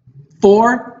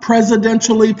 4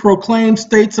 presidentially proclaimed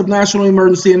states of national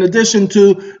emergency, in addition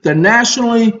to the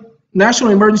national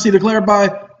emergency declared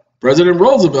by President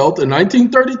Roosevelt in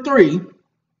 1933.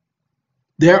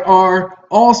 There are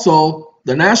also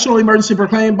the national emergency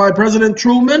proclaimed by President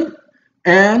Truman,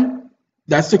 and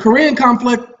that's the Korean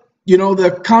conflict, you know, the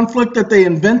conflict that they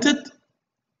invented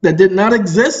that did not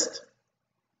exist,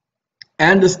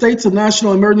 and the states of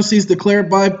national emergencies declared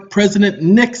by President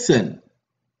Nixon.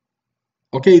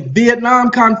 Okay,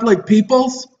 Vietnam conflict,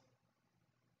 peoples.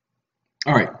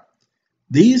 All right.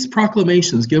 These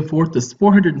proclamations give forth the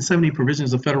 470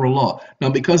 provisions of federal law. Now,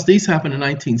 because these happened in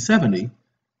 1970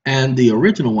 and the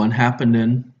original one happened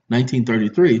in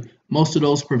 1933, most of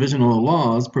those provisions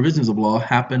of law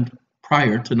happened prior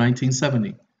to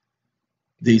 1970.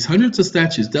 These hundreds of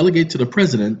statutes delegate to the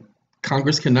president.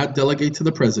 Congress cannot delegate to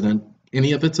the president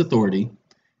any of its authority.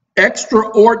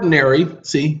 extraordinary,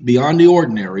 see, beyond the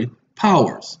ordinary,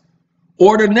 powers,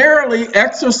 ordinarily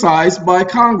exercised by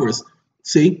Congress.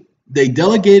 See, they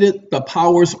delegated the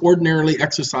powers ordinarily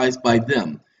exercised by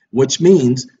them, which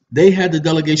means they had the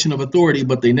delegation of authority,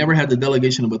 but they never had the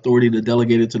delegation of authority to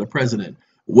delegate it to the president,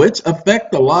 which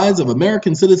affect the lives of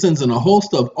American citizens in a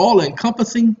host of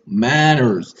all-encompassing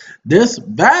manners. This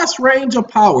vast range of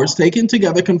powers taken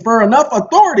together conferred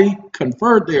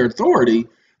their authority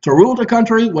to rule the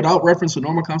country without reference to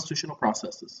normal constitutional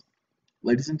processes.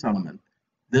 Ladies and gentlemen,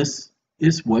 this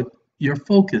is what your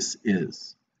focus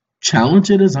is.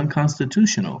 Challenge it as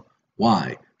unconstitutional.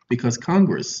 Why? Because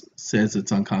Congress says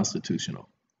it's unconstitutional.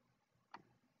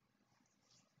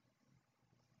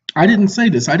 I didn't say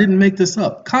this. I didn't make this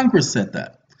up. Congress said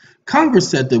that. Congress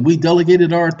said that we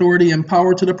delegated our authority and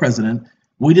power to the president.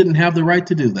 We didn't have the right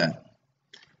to do that.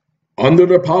 Under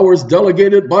the powers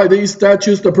delegated by these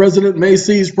statutes, the president may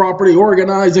seize property,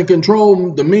 organize and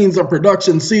control the means of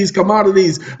production, seize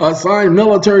commodities, assign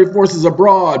military forces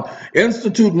abroad,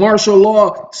 institute martial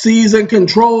law, seize and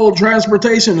control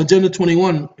transportation. Agenda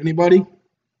 21. Anybody?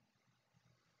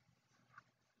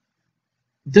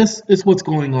 This is what's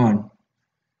going on.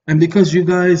 And because you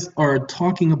guys are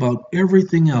talking about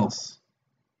everything else,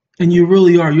 and you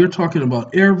really are, you're talking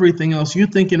about everything else. You're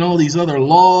thinking all these other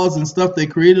laws and stuff they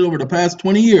created over the past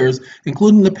 20 years,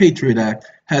 including the Patriot Act,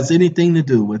 has anything to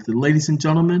do with it. Ladies and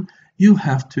gentlemen, you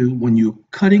have to, when you're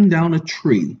cutting down a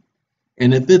tree,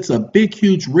 and if it's a big,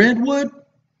 huge redwood,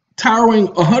 towering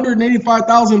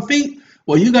 185,000 feet,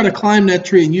 well, you got to climb that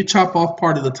tree and you chop off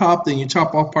part of the top, then you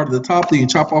chop off part of the top, then you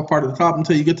chop off part of the top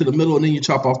until you get to the middle, and then you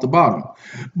chop off the bottom.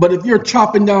 But if you're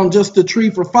chopping down just the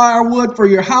tree for firewood for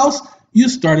your house, you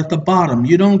start at the bottom.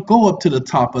 You don't go up to the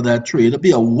top of that tree. It'll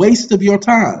be a waste of your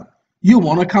time. You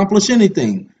won't accomplish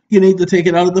anything. You need to take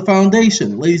it out of the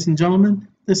foundation. Ladies and gentlemen,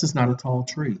 this is not a tall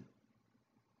tree.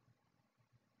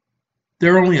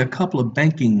 There are only a couple of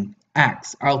banking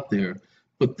acts out there,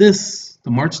 but this,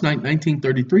 the March 9,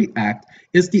 1933 Act,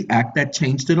 is the act that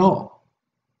changed it all.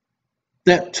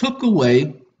 That took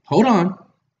away, hold on.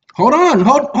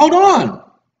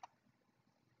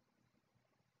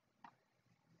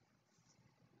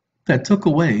 That took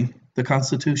away the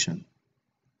Constitution.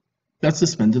 That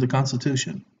suspended the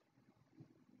Constitution.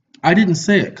 I didn't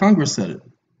say it. Congress said it.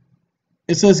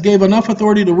 It says gave enough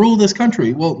authority to rule this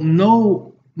country. Well,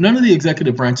 no, none of the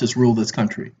executive branches rule this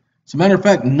country. As a matter of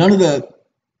fact, none of the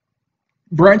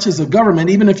branches of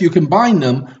government, even if you combine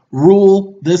them,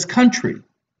 rule this country.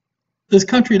 This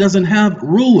country doesn't have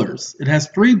rulers. It has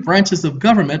 3 branches of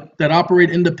government that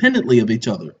operate independently of each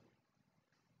other.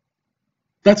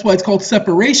 That's why it's called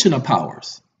separation of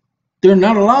powers. They're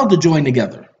not allowed to join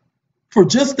together for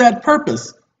just that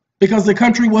purpose, because the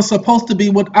country was supposed to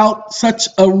be without such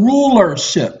a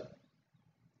rulership.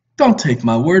 Don't take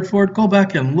my word for it. Go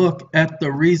back and look at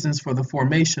the reasons for the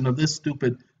formation of this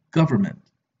stupid government.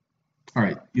 All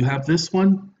right, you have this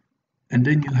one, and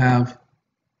then you have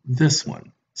this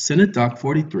one. Senate Doc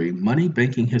 43, Money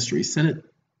Banking History, Senate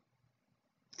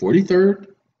 43rd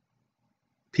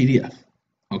PDF.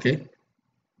 Okay?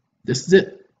 This is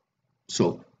it.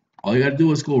 So all you got to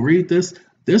do is go read this.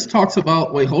 This talks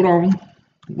about, wait, hold on.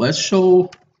 Let's show.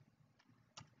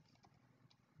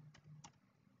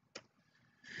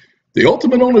 The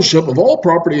ultimate ownership of all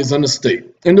property is in the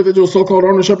state. Individual so-called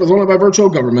ownership is only by virtue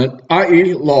of government,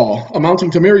 i.e. law,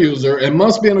 amounting to mere user, and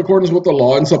must be in accordance with the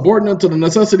law and subordinate to the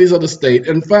necessities of the state.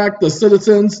 In fact, the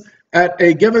citizens at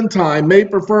a given time may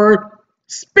prefer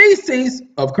species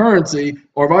of currency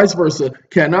or vice versa,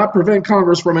 cannot prevent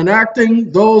Congress from enacting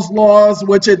those laws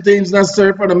which it deems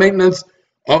necessary for the maintenance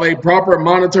of a proper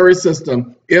monetary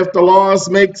system. If the laws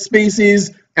make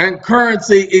species and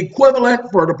currency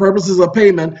equivalent for the purposes of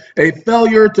payment, a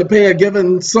failure to pay a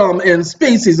given sum in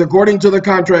species according to the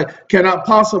contract cannot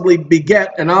possibly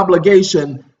beget an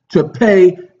obligation to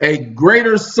pay a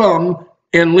greater sum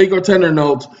in legal tender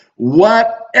notes,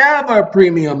 whatever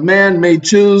premium man may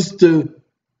choose to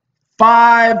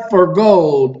five for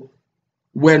gold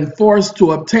when forced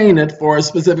to obtain it for a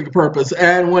specific purpose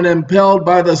and when impelled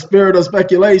by the spirit of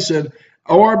speculation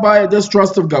or by a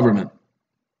distrust of government.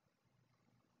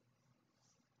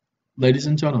 Ladies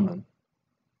and gentlemen,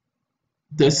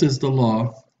 this is the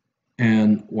law,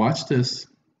 and watch this.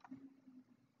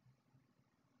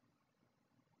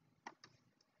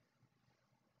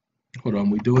 Hold on,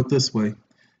 we do it this way.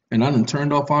 And I done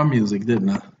turned off our music, didn't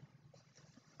I?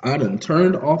 I done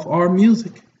turned off our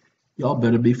music. Y'all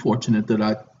better be fortunate that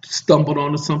I stumbled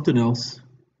onto something else.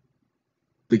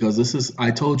 Because this is, I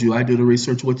told you, I do the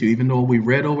research with you. Even though we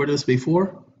read over this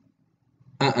before,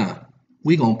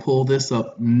 we gonna pull this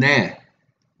up now.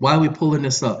 Why are we pulling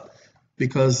this up?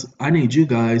 Because I need you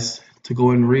guys to go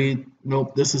and read.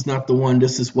 Nope, this is not the one.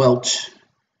 This is Welch.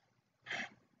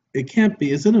 It can't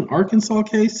be. Is it an Arkansas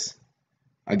case?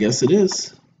 I guess it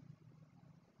is.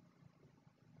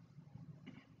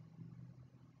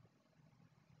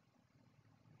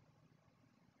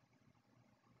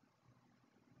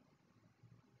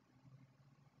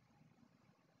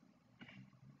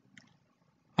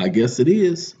 I guess it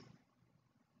is.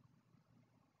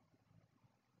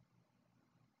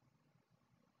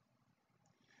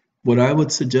 What I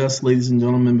would suggest, ladies and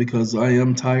gentlemen, because I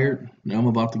am tired, now I'm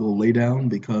about to go lay down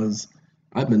because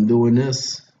I've been doing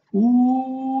this,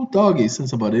 ooh, doggy,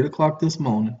 since about 8 o'clock this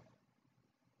morning.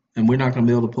 And we're not going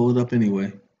to be able to pull it up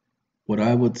anyway. What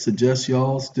I would suggest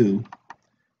y'all's do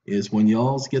is when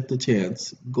y'all's get the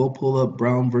chance, go pull up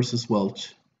Brown versus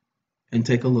Welch and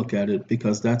take a look at it,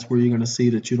 because that's where you're going to see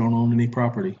that you don't own any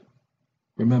property.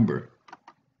 Remember,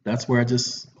 that's where I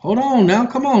just, hold on now,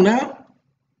 come on now.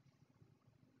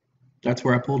 That's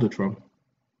where I pulled it from.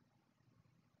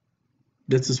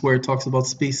 This is where it talks about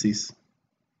species.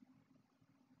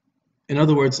 In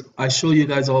other words, I show you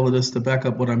guys all of this to back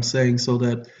up what I'm saying so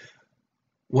that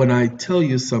when I tell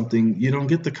you something, you don't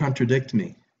get to contradict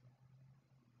me.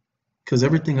 Because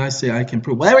everything I say I can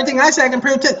prove. Well, everything I say I can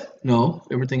prove too. No,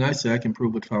 everything I say I can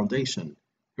prove with foundation.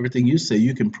 Everything you say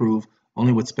you can prove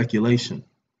only with speculation.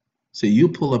 So you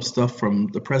pull up stuff from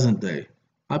the present day.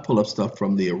 I pull up stuff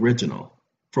from the original,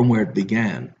 from where it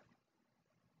began.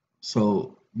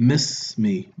 So miss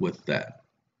me with that,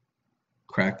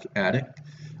 crack addict.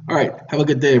 All right, have a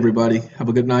good day, everybody. Have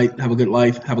a good night. Have a good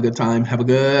life. Have a good time. Have a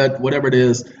good whatever it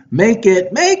is. Make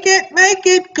it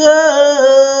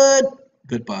good.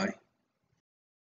 Goodbye.